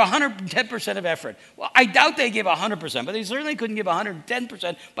gave 110% of effort. Well, I doubt they gave 100%, but they certainly couldn't give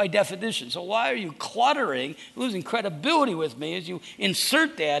 110% by definition. So why are you cluttering, losing credibility with me as you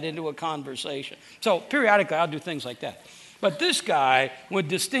insert that into a conversation? So periodically, I'll do things like that. But this guy would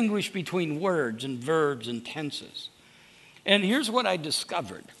distinguish between words and verbs and tenses. And here's what I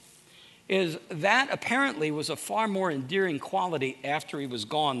discovered. Is that apparently was a far more endearing quality after he was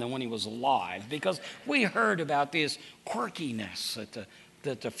gone than when he was alive, because we heard about this quirkiness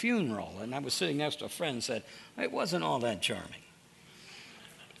at the funeral, and I was sitting next to a friend and said, it wasn't all that charming.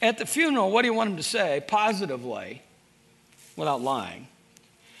 At the funeral, what do you want him to say positively, without lying?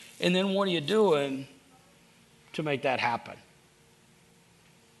 And then what are you doing to make that happen?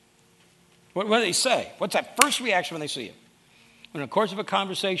 What do they say? What's that first reaction when they see you? In the course of a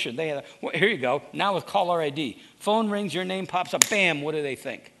conversation, they have, well, here you go, now with caller ID. Phone rings, your name pops up, bam, what do they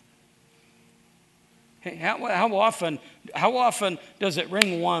think? Hey, how often does it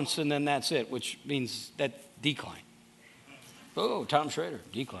ring once and then that's it, which means that decline? Oh, Tom Schrader,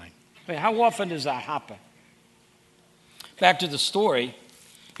 decline. I mean, how often does that happen? Back to the story,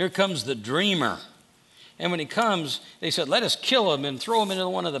 here comes the dreamer. And when he comes, they said, let us kill him and throw him into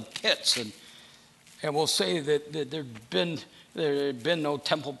one of the pits. And we'll say that there had been no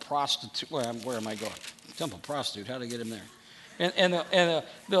temple prostitute. Where am I going? Temple prostitute. How to get him there? And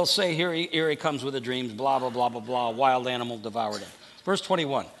they'll say, here he comes with the dreams, blah, blah, blah, blah, blah. Wild animal devoured him. Verse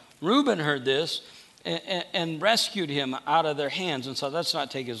 21. Reuben heard this and rescued him out of their hands and said, let's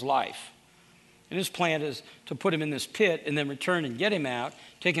not take his life. And his plan is to put him in this pit and then return and get him out,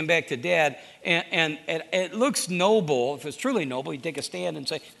 take him back to Dad. And it looks noble. If it's truly noble, he'd take a stand and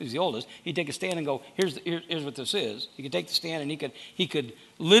say, he's the oldest, he'd take a stand and go, here's what this is. He could take the stand and he could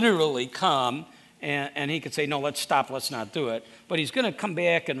literally come and he could say, no, let's stop, let's not do it. But he's going to come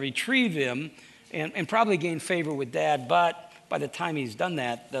back and retrieve him and probably gain favor with Dad. But by the time he's done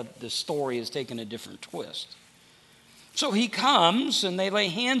that, the story has taken a different twist. So he comes and they lay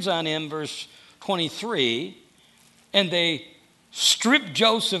hands on him, verse 23, and they strip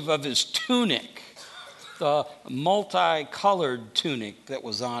Joseph of his tunic, the multicolored tunic that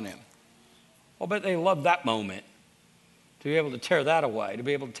was on him. Well, but they loved that moment, to be able to tear that away, to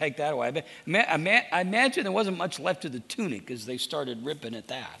be able to take that away. I imagine there wasn't much left of the tunic as they started ripping at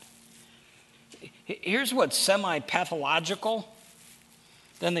that. Here's what's semi-pathological.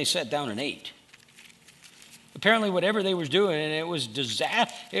 Then they sat down and ate. Apparently, whatever they were doing, and it was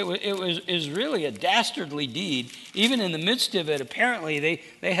disaster. It was really a dastardly deed. Even in the midst of it, apparently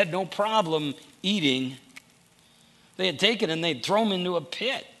they had no problem eating. They had taken and they'd thrown him into a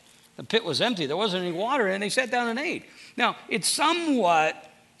pit. The pit was empty. There wasn't any water, and they sat down and ate. Now, it's somewhat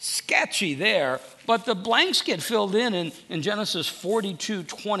sketchy there, but the blanks get filled in Genesis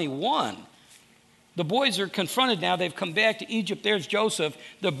 42:21. The boys are confronted now. They've come back to Egypt. There's Joseph.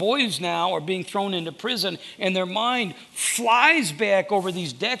 The boys now are being thrown into prison, and their mind flies back over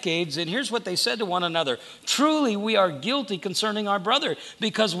these decades. And here's what they said to one another. Truly, we are guilty concerning our brother,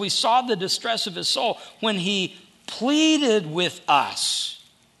 because we saw the distress of his soul when he pleaded with us.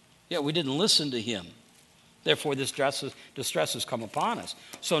 Yet we didn't listen to him. Therefore, this distress has come upon us.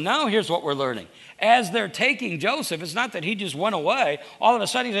 So now here's what we're learning. As they're taking Joseph, it's not that he just went away. All of a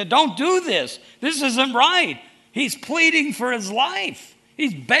sudden he said, don't do this. This isn't right. He's pleading for his life.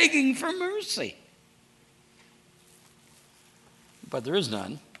 He's begging for mercy. But there is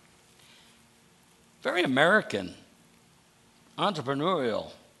none. Very American,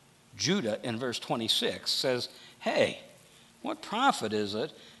 entrepreneurial Judah in verse 26 says, hey, what profit is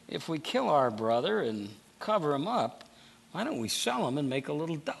it if we kill our brother and cover him up? Why don't we sell him and make a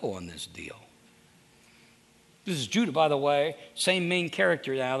little dough on this deal? This is Judah, by the way, same main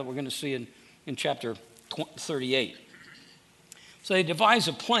character now that we're going to see in chapter 38. So they devise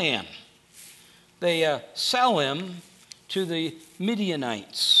a plan. They sell him to the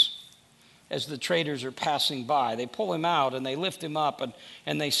Midianites as the traders are passing by. They pull him out and they lift him up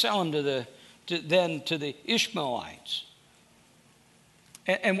and they sell him to the Ishmaelites.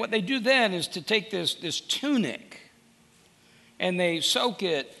 And what they do then is to take this tunic and they soak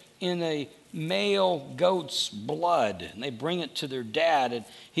it in a male goat's blood. And they bring it to their dad and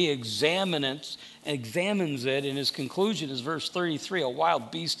he examines it, and his conclusion is verse 33, a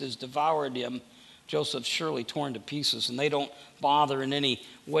wild beast has devoured him. Joseph's surely torn to pieces, and they don't bother in any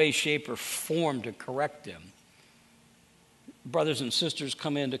way, shape, or form to correct him. Brothers and sisters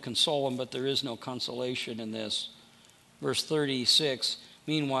come in to console him, but there is no consolation in this. Verse 36,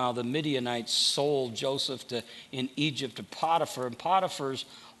 meanwhile, the Midianites sold Joseph in Egypt to Potiphar, and Potiphar's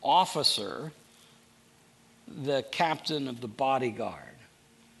officer, the captain of the bodyguard.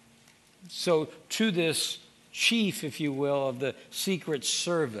 So to this chief, if you will, of the secret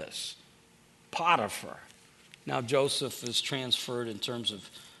service, Potiphar, now Joseph is transferred in terms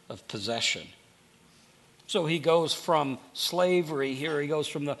of possession. So he goes from slavery here, he goes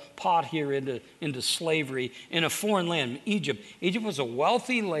from the pot here into slavery in a foreign land, Egypt. Egypt was a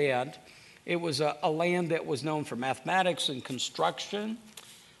wealthy land. It was a land that was known for mathematics and construction.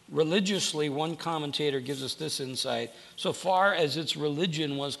 Religiously, one commentator gives us this insight. So far as its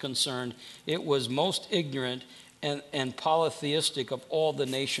religion was concerned, it was most ignorant and polytheistic of all the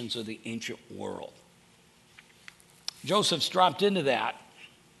nations of the ancient world. Joseph's dropped into that.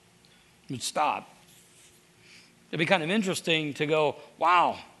 He'd stop. It'd be kind of interesting to go,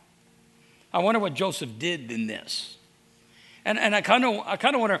 wow, I wonder what Joseph did in this. And I kind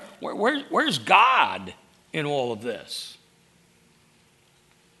of wonder, where's God in all of this?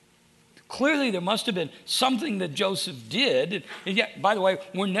 Clearly, there must have been something that Joseph did. And yet, by the way,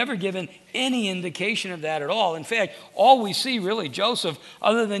 we're never given any indication of that at all. In fact, all we see really Joseph,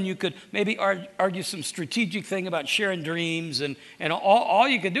 other than you could maybe argue some strategic thing about sharing dreams, and all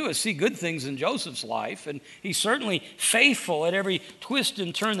you could do is see good things in Joseph's life. And he's certainly faithful at every twist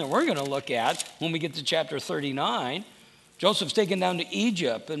and turn that we're going to look at when we get to chapter 39. Joseph's taken down to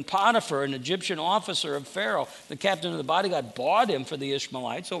Egypt, and Potiphar, an Egyptian officer of Pharaoh, the captain of the bodyguard, bought him for the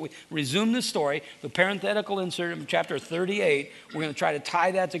Ishmaelites. So we resume the story. The parenthetical insert in chapter 38, we're going to try to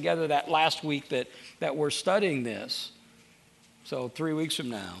tie that together that last week that we're studying this. So 3 weeks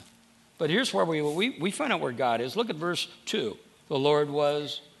from now. But here's where we find out where God is. Look at verse 2. The Lord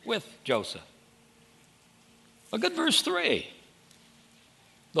was with Joseph. Look at verse 3.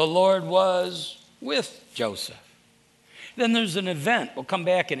 The Lord was with Joseph. Then there's an event, we'll come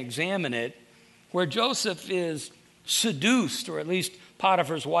back and examine it, where Joseph is seduced, or at least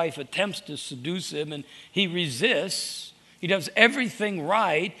Potiphar's wife attempts to seduce him, and he resists. He does everything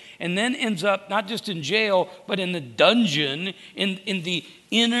right, and then ends up not just in jail, but in the dungeon, in the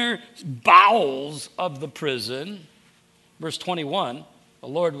inner bowels of the prison. Verse 21, the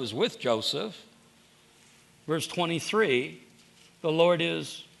Lord was with Joseph. Verse 23, the Lord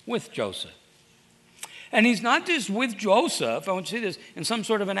is with Joseph. And he's not just with Joseph, I want you to see this in some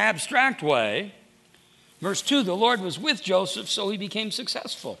sort of an abstract way. Verse 2, the Lord was with Joseph, so he became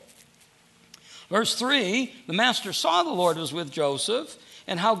successful. Verse 3, the master saw the Lord was with Joseph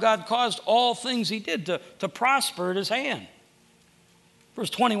and how God caused all things he did to prosper at his hand. Verse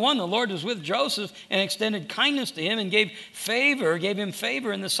 21, the Lord was with Joseph and extended kindness to him and gave him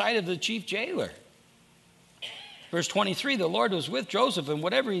favor in the sight of the chief jailer. Verse 23, the Lord was with Joseph, and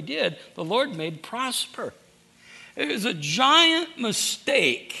whatever he did, the Lord made prosper. It is a giant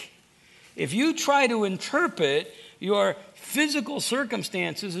mistake if you try to interpret your physical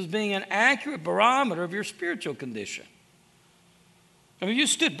circumstances as being an accurate barometer of your spiritual condition. I mean, if you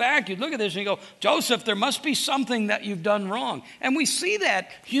stood back, you'd look at this and you go, Joseph, there must be something that you've done wrong. And we see that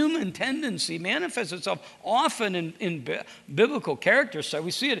human tendency manifest itself often in biblical character. So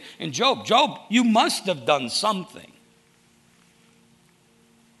we see it in Job. Job, you must have done something.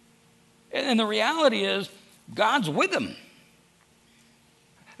 And the reality is, God's with him.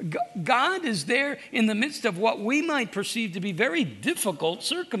 God is there in the midst of what we might perceive to be very difficult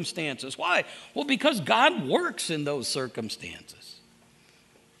circumstances. Why? Well, because God works in those circumstances.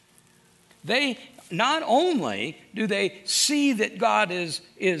 They not only do they see that God is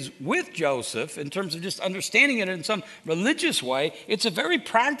with Joseph in terms of just understanding it in some religious way, it's a very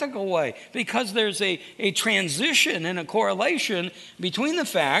practical way, because there's a transition and a correlation between the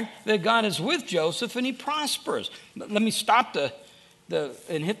fact that God is with Joseph and he prospers. Let me stop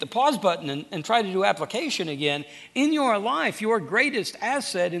and hit the pause button and try to do application again. In your life, your greatest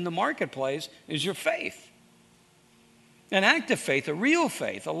asset in the marketplace is your faith. An active faith, a real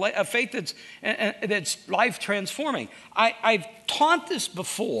faith, a faith that's life transforming. I've taught this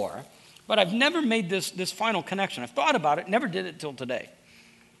before, but I've never made this final connection. I've thought about it, never did it till today.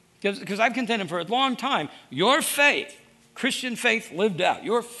 Because I've contended for a long time, your faith, Christian faith lived out,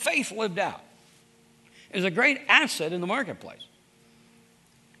 your faith lived out, is a great asset in the marketplace.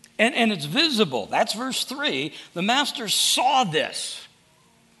 And it's visible. That's verse 3. The master saw this.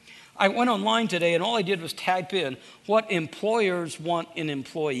 I went online today, and all I did was type in what employers want in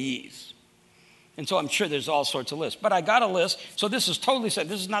employees. And so I'm sure there's all sorts of lists. But I got a list, so this is totally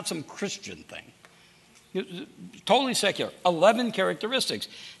secular. This is not some Christian thing. Totally secular. 11 characteristics.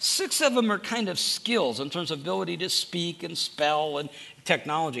 6 of them are kind of skills in terms of ability to speak and spell and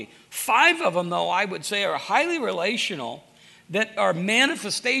technology. 5 of them, though, I would say are highly relational, that are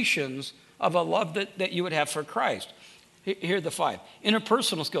manifestations of a love that you would have for Christ. Here are the 5.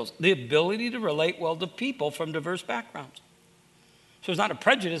 Interpersonal skills. The ability to relate well to people from diverse backgrounds. So there's not a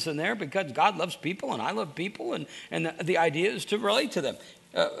prejudice in there, because God loves people and I love people, and the idea is to relate to them.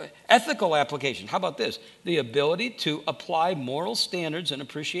 Ethical application. How about this? The ability to apply moral standards and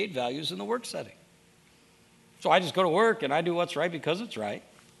appreciate values in the work setting. So I just go to work and I do what's right because it's right.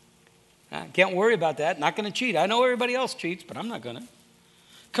 I can't worry about that. Not going to cheat. I know everybody else cheats, but I'm not going to.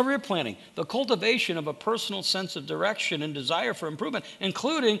 Career planning, the cultivation of a personal sense of direction and desire for improvement,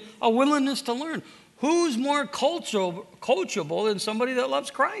 including a willingness to learn. Who's more coachable than somebody that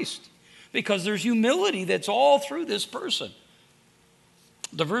loves Christ? Because there's humility that's all through this person.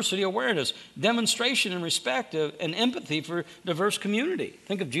 Diversity awareness, demonstration and respect and empathy for diverse community.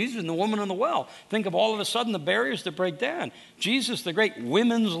 Think of Jesus and the woman on the well. Think of all of a sudden the barriers that break down. Jesus, the great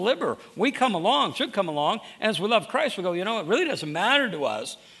women's liber. We should come along, and as we love Christ, we go, it really doesn't matter to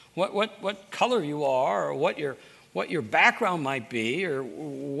us what color you are, or what your background might be, or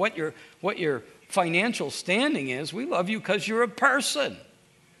what your financial standing is. We love you because you're a person.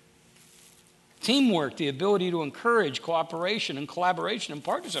 Teamwork, the ability to encourage cooperation and collaboration and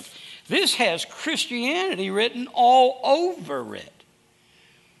partnership. This has Christianity written all over it.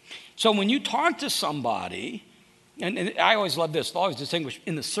 So when you talk to somebody, and I always love this, always distinguish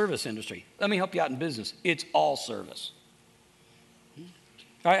in the service industry. Let me help you out in business. It's all service.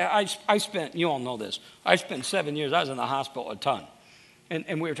 I spent, you all know this, I spent 7 years, I was in the hospital a ton.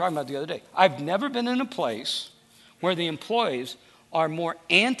 And we were talking about it the other day. I've never been in a place where the employees are more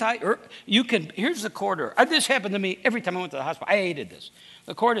here's the corridor. This happened to me every time I went to the hospital. I hated this.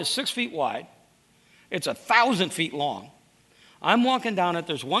 The corridor is 6 feet wide. It's 1,000 feet long. I'm walking down it.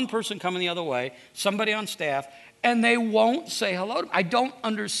 There's one person coming the other way, somebody on staff, and they won't say hello to me. I don't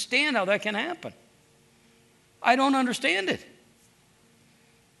understand how that can happen. I don't understand it.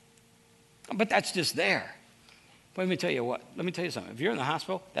 But that's just there. But let me tell you what. Let me tell you something. If you're in the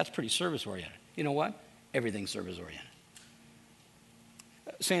hospital, that's pretty service-oriented. You know what? Everything's service-oriented.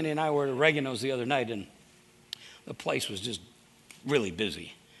 Sandy and I were at Oregano's the other night, and the place was just really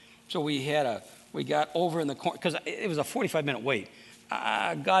busy. So we got over in the corner, because it was a 45-minute wait.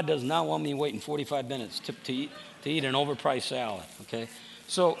 God does not want me waiting 45 minutes to eat an overpriced salad, okay?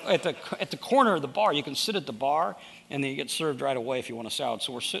 So at the corner of the bar, you can sit at the bar, and then you get served right away if you want a salad.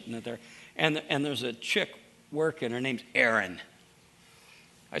 So we're sitting there, and there's a chick working. Her name's Erin.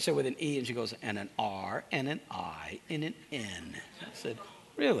 I said with an E, and she goes, and an R, and an I, and an N. I said,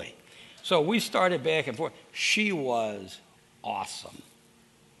 really? So we started back and forth. She was awesome.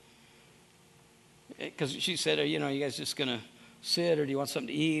 Because she said, you guys just going to sit, or do you want something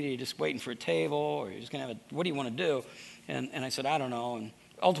to eat, or are you just waiting for a table, or you're just going to what do you want to do? And I said, I don't know. And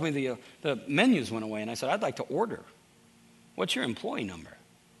ultimately the menus went away, and I said, I'd like to order. What's your employee number?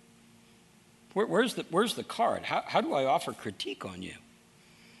 Where's the card? How do I offer critique on you?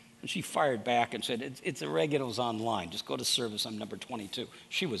 And she fired back and said, it's oregano's online. Just go to service. I'm number 22.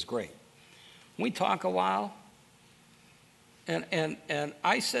 She was great. We talk a while, and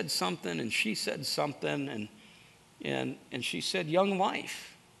I said something, and she said something, and she said, Young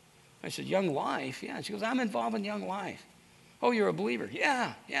Life. I said, Young Life? Yeah. She goes, I'm involved in Young Life. Oh, you're a believer?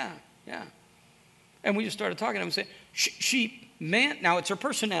 Yeah. And we just started talking. I'm saying, now it's her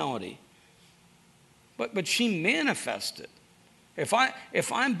personality, but she manifested.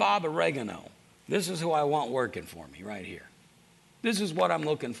 If I'm Bob Oregano, this is who I want working for me right here. This is what I'm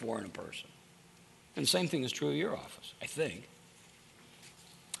looking for in a person. And the same thing is true of your office, I think.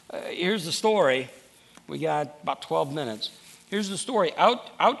 Here's the story. We got about 12 minutes. Here's the story.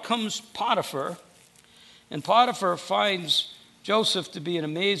 Out comes Potiphar, and Potiphar finds Joseph to be an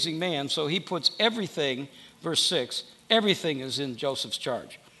amazing man, so he puts everything, verse 6, everything is in Joseph's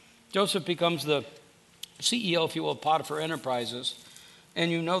charge. Joseph becomes the CEO, if you will, of Potiphar Enterprises,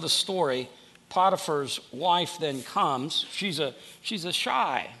 and you know the story. Potiphar's wife then comes. She's a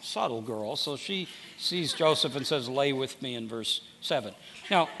shy, subtle girl, so she sees Joseph and says, lay with me in verse 7.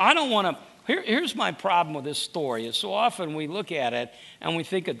 Now, I don't want to, here's my problem with this story, is so often we look at it and we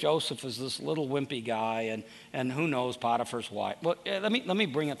think of Joseph as this little wimpy guy, and who knows, Potiphar's wife. Well, let me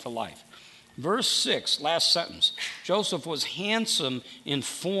bring it to life. Verse 6, last sentence. Joseph was handsome in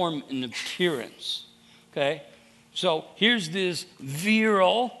form and appearance. Okay? So here's this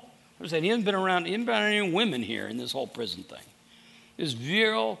virile, he hasn't been around any women here in this whole prison thing. This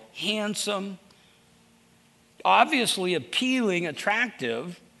virile, handsome, obviously appealing,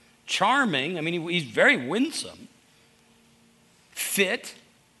 attractive, charming. I mean, he's very winsome, fit.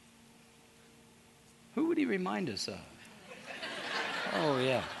 Who would he remind us of? Oh,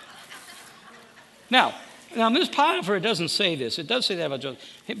 yeah. Now, Mrs. Potiphar doesn't say this. It does say that about Joseph.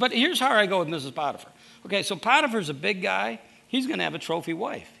 But here's how I go with Mrs. Potiphar. Okay, so Potiphar's a big guy. He's going to have a trophy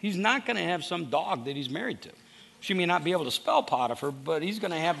wife. He's not going to have some dog that he's married to. She may not be able to spell Potiphar, but he's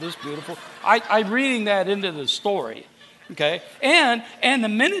going to have this beautiful. I'm reading that into the story. Okay, and the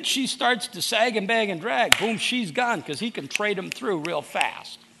minute she starts to sag and bag and drag, boom, she's gone, because he can trade them through real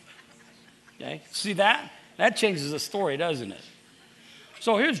fast. Okay, see that? That changes the story, doesn't it?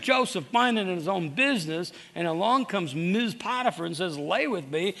 So here's Joseph minding his own business, and along comes Ms. Potiphar and says, lay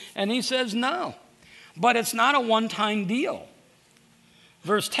with me, and he says no. But it's not a one-time deal.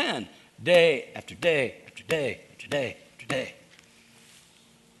 Verse 10, day after day after day after day after day.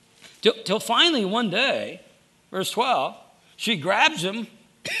 Till finally one day, verse 12, she grabs him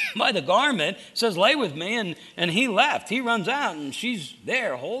by the garment, says, lay with me, and he left. He runs out, and she's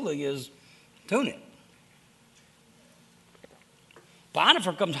there holding his tunic.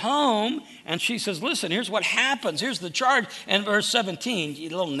 Potiphar comes home, and she says, listen, here's what happens. Here's the charge. And verse 17,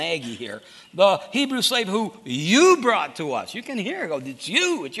 a little naggy here. The Hebrew slave who you brought to us. You can hear her go, it's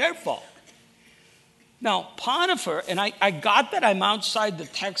you, it's your fault. Now, Potiphar, and I got that I'm outside the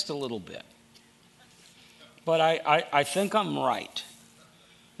text a little bit, but I think I'm right.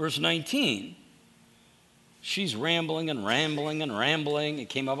 Verse 19, she's rambling and rambling and rambling. It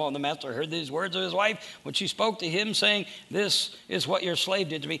came up on the master, heard these words of his wife when she spoke to him, saying, this is what your slave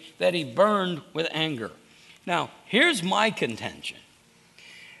did to me, that he burned with anger. Now, here's my contention.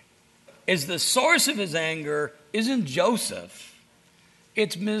 Is the source of his anger isn't Joseph,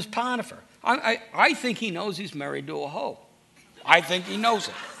 it's Ms. Potiphar. I think he knows he's married to a hoe. I think he knows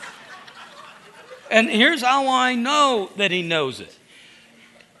it. And here's how I know that he knows it.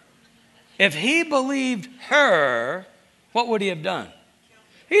 If he believed her, what would he have done?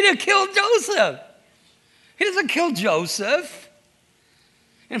 He'd have killed Joseph. He doesn't kill Joseph.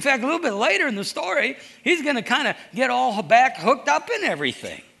 In fact, a little bit later in the story, he's going to kind of get all back hooked up in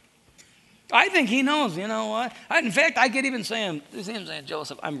everything. I think he knows, you know what? In fact, I could even say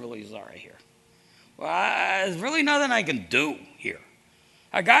Joseph, I'm really sorry here. Well, there's really nothing I can do here.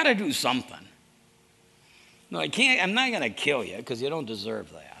 I got to do something. No, I can't. I'm not going to kill you because you don't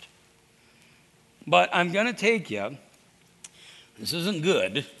deserve that. But I'm going to take you. This isn't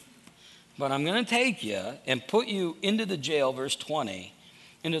good. But I'm going to take you and put you into the jail, verse 20,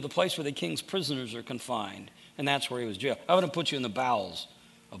 into the place where the king's prisoners are confined. And that's where he was jailed. I'm going to put you in the bowels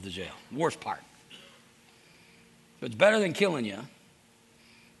of the jail. Worst part. But it's better than killing you.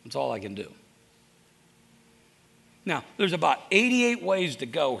 That's all I can do. Now, there's about 88 ways to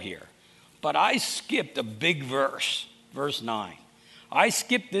go here. But I skipped a big verse, verse 9. I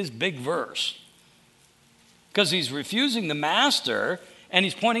skipped this big verse because he's refusing the master, and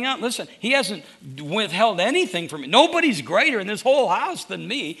he's pointing out, listen, he hasn't withheld anything from me. Nobody's greater in this whole house than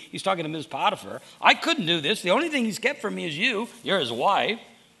me. He's talking to Ms. Potiphar. I couldn't do this. The only thing he's kept from me is you. You're his wife.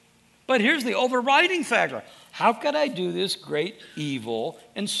 But here's the overriding factor. How could I do this great evil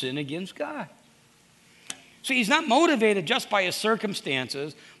and sin against God? See, he's not motivated just by his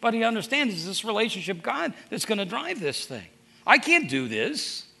circumstances, but he understands it's this relationship with God that's going to drive this thing. I can't do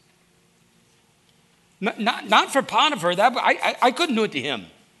this. Not for Potiphar. I couldn't do it to him.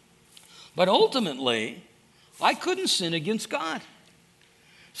 But ultimately, I couldn't sin against God.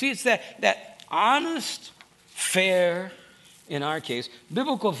 See, it's that honest, fair, in our case,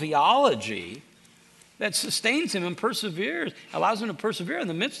 biblical theology that sustains him and perseveres, allows him to persevere in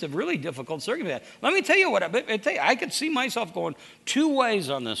the midst of really difficult circumstances. Let me tell you what, I could see myself going two ways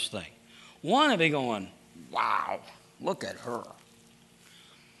on this thing. One, I'd be going, wow, look at her.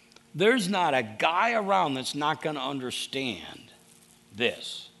 There's not a guy around that's not going to understand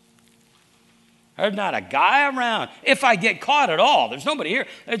this. There's not a guy around. If I get caught at all, there's nobody here.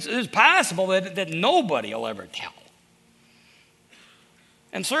 It's possible that nobody will ever tell.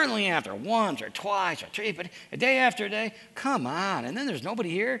 And certainly after once or twice or three, but a day after day, come on. And then there's nobody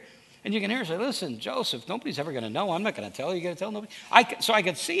here. And you can hear her say, listen, Joseph, nobody's ever going to know. I'm not going to tell you. You're going to tell nobody. So I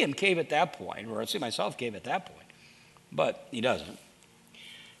could see him cave at that point, or I see myself cave at that point. But he doesn't.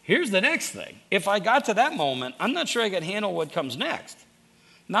 Here's the next thing. If I got to that moment, I'm not sure I could handle what comes next.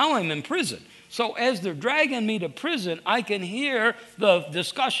 Now I'm in prison. So as they're dragging me to prison, I can hear the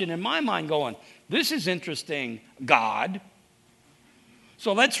discussion in my mind going, this is interesting, God.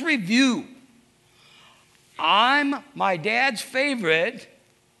 So let's review. I'm my dad's favorite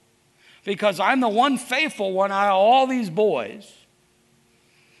because I'm the one faithful one out of all these boys.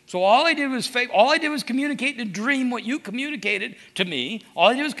 So all I did was communicate in a dream what you communicated to me. All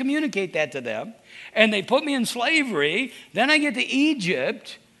I did was communicate that to them. And they put me in slavery. Then I get to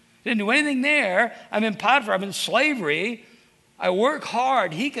Egypt. Didn't do anything there. I'm in Potiphar. I'm in slavery. I work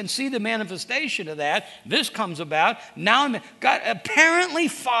hard. He can see the manifestation of that. This comes about. Now God apparently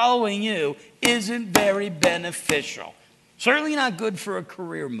following you isn't very beneficial. Certainly not good for a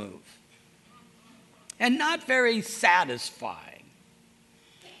career move. And not very satisfying.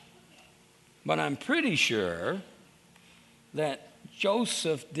 But I'm pretty sure that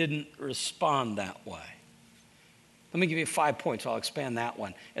Joseph didn't respond that way. Let me give you 5 points. I'll expand that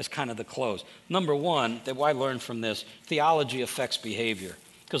one as kind of the close. Number one, that I learned from this, theology affects behavior.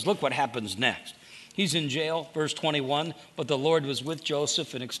 Because look what happens next. He's in jail, verse 21, but the Lord was with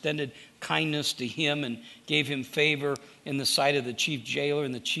Joseph and extended kindness to him and gave him favor in the sight of the chief jailer.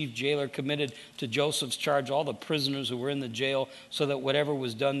 And the chief jailer committed to Joseph's charge all the prisoners who were in the jail, so that whatever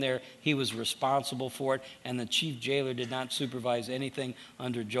was done there, he was responsible for it. And the chief jailer did not supervise anything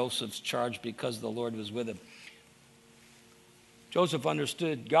under Joseph's charge because the Lord was with him. Joseph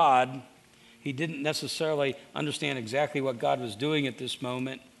understood God. He didn't necessarily understand exactly what God was doing at this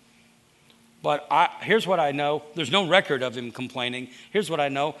moment. But here's what I know. There's no record of him complaining. Here's what I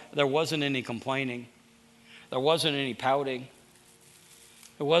know. There wasn't any complaining. There wasn't any pouting.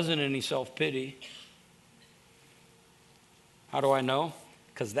 There wasn't any self-pity. How do I know?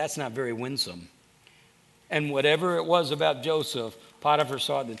 Because that's not very winsome. And whatever it was about Joseph, Potiphar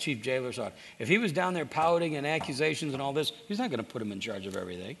saw it, the chief jailer saw it. If he was down there pouting and accusations and all this, he's not going to put him in charge of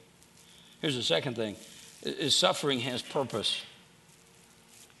everything. Here's the second thing. His suffering has purpose.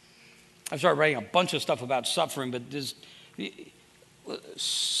 I started writing a bunch of stuff about suffering, but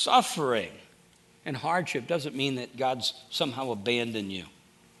suffering and hardship doesn't mean that God's somehow abandoned you.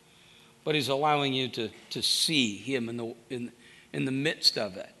 But he's allowing you to see him in the midst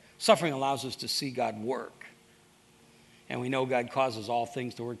of it. Suffering allows us to see God work. And we know God causes all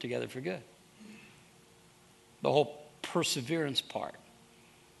things to work together for good. The whole perseverance part.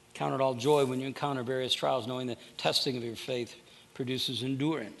 Count it all joy when you encounter various trials, knowing the testing of your faith produces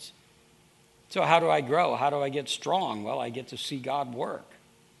endurance. So how do I grow? How do I get strong? Well, I get to see God work.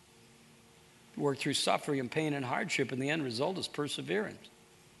 Work through suffering and pain and hardship, and the end result is perseverance.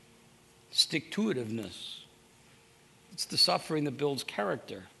 Stick-to-itiveness. It's the suffering that builds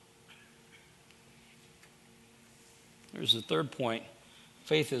character. There's the third point.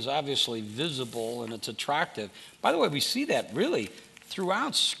 Faith is obviously visible and it's attractive. By the way, we see that really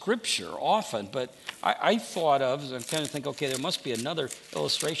throughout Scripture often, but I thought of, as I'm kind of think, okay, there must be another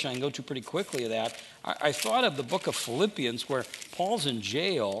illustration I can go to pretty quickly of that. I thought of the book of Philippians where Paul's in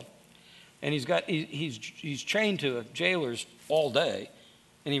jail and he's chained to jailers all day,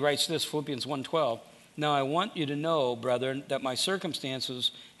 and he writes this, Philippians 1:12. Now I want you to know, brethren, that my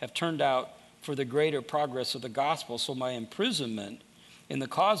circumstances have turned out for the greater progress of the gospel, so my imprisonment in the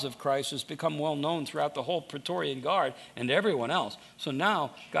cause of Christ has become well known throughout the whole Praetorian Guard and everyone else. So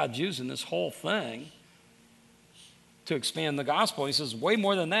now God's using this whole thing to expand the gospel. He says, way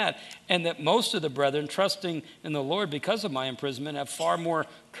more than that. And that most of the brethren, trusting in the Lord because of my imprisonment, have far more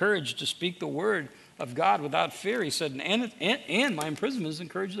courage to speak the word of God without fear. He said, and my imprisonment has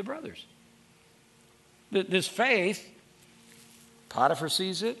encouraged the brothers. This faith, Potiphar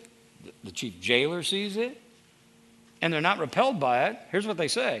sees it, the chief jailer sees it, and they're not repelled by it. Here's what they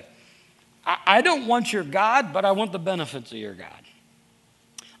say. I don't want your God, but I want the benefits of your God.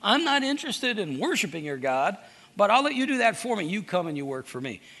 I'm not interested in worshiping your God, but I'll let you do that for me. You come and you work for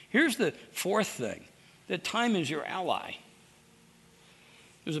me. Here's the fourth thing, that time is your ally.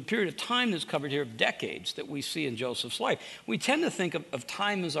 There's a period of time that's covered here of decades that we see in Joseph's life. We tend to think of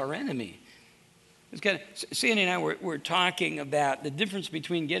time as our enemy. Sandy and I were talking about the difference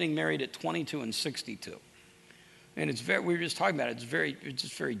between getting married at 22 and 62. And we were just talking about it. It's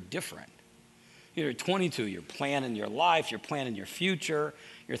just very different. You're 22, you're planning your life, you're planning your future,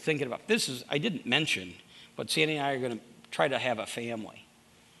 you're thinking about, I didn't mention, but Sandy and I are going to try to have a family.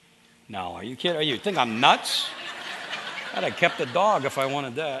 No, are you kidding? You think I'm nuts? I'd have kept the dog if I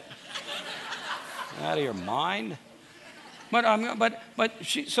wanted that. Out of your mind?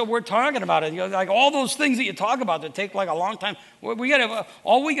 So we're talking about it. Like all those things that you talk about that take like a long time. All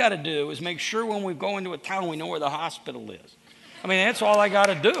we got to do is make sure when we go into a town we know where the hospital is. I mean, that's all I got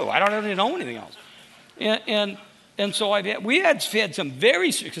to do. I don't really know anything else. And so we had some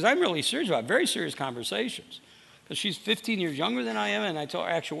very serious, because I'm really serious about it, very serious conversations. Because she's 15 years younger than I am, and I told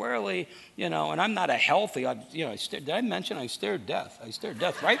her actuarially, and I'm not a healthy, did I mention I stared death? I stared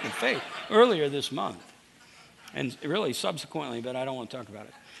death right in the face earlier this month. And really subsequently, but I don't want to talk about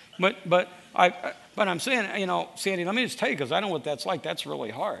it. But I'm saying, Sandy, let me just tell you, because I know what that's like. That's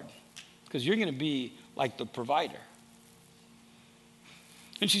really hard, because you're going to be like the provider.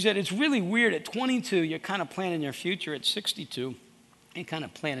 And she said, it's really weird. At 22, you're kind of planning your future. At 62, you're kind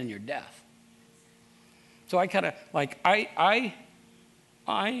of planning your death. So I kind of,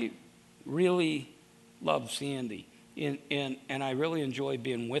 I really love Sandy, and I really enjoy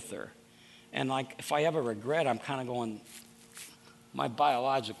being with her. And if I ever regret, I'm kind of going, my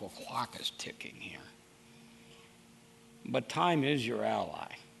biological clock is ticking here. But time is your ally.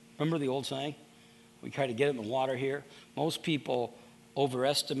 Remember the old saying? We try to get it in the water here. Most people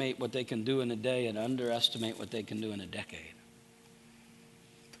overestimate what they can do in a day and underestimate what they can do in a decade.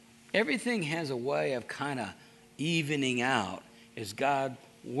 Everything has a way of kind of evening out as God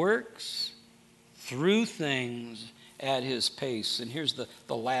works through things at his pace. And here's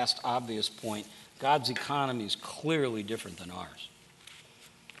the last obvious point. God's economy is clearly different than ours.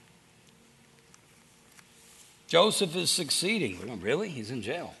 Joseph is succeeding. Really? He's in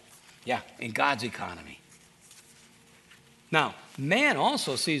jail. Yeah, in God's economy. Now, man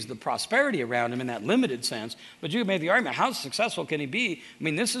also sees the prosperity around him in that limited sense, but you can make the argument, how successful can he be? I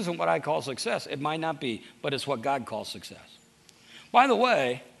mean, this isn't what I call success. It might not be, but it's what God calls success. By the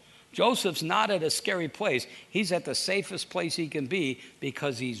way, Joseph's not at a scary place. He's at the safest place he can be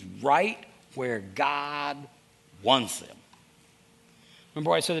because he's right where God wants him. Remember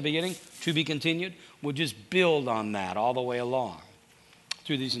what I said at the beginning? To be continued? We'll just build on that all the way along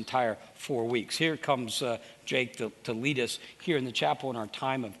through these entire 4 weeks. Here comes Jake to lead us here in the chapel in our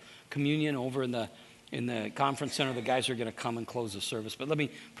time of communion over in the conference center. The guys are going to come and close the service. But let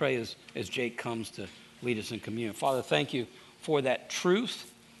me pray as Jake comes to lead us in communion. Father, thank you for that truth.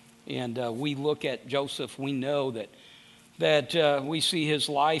 And we look at Joseph. We know that we see his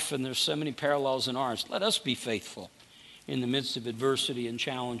life, and there's so many parallels in ours. Let us be faithful in the midst of adversity and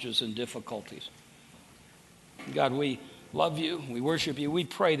challenges and difficulties. God, we love you. We worship you. We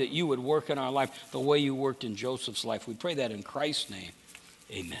pray that you would work in our life the way you worked in Joseph's life. We pray that in Christ's name.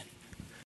 Amen.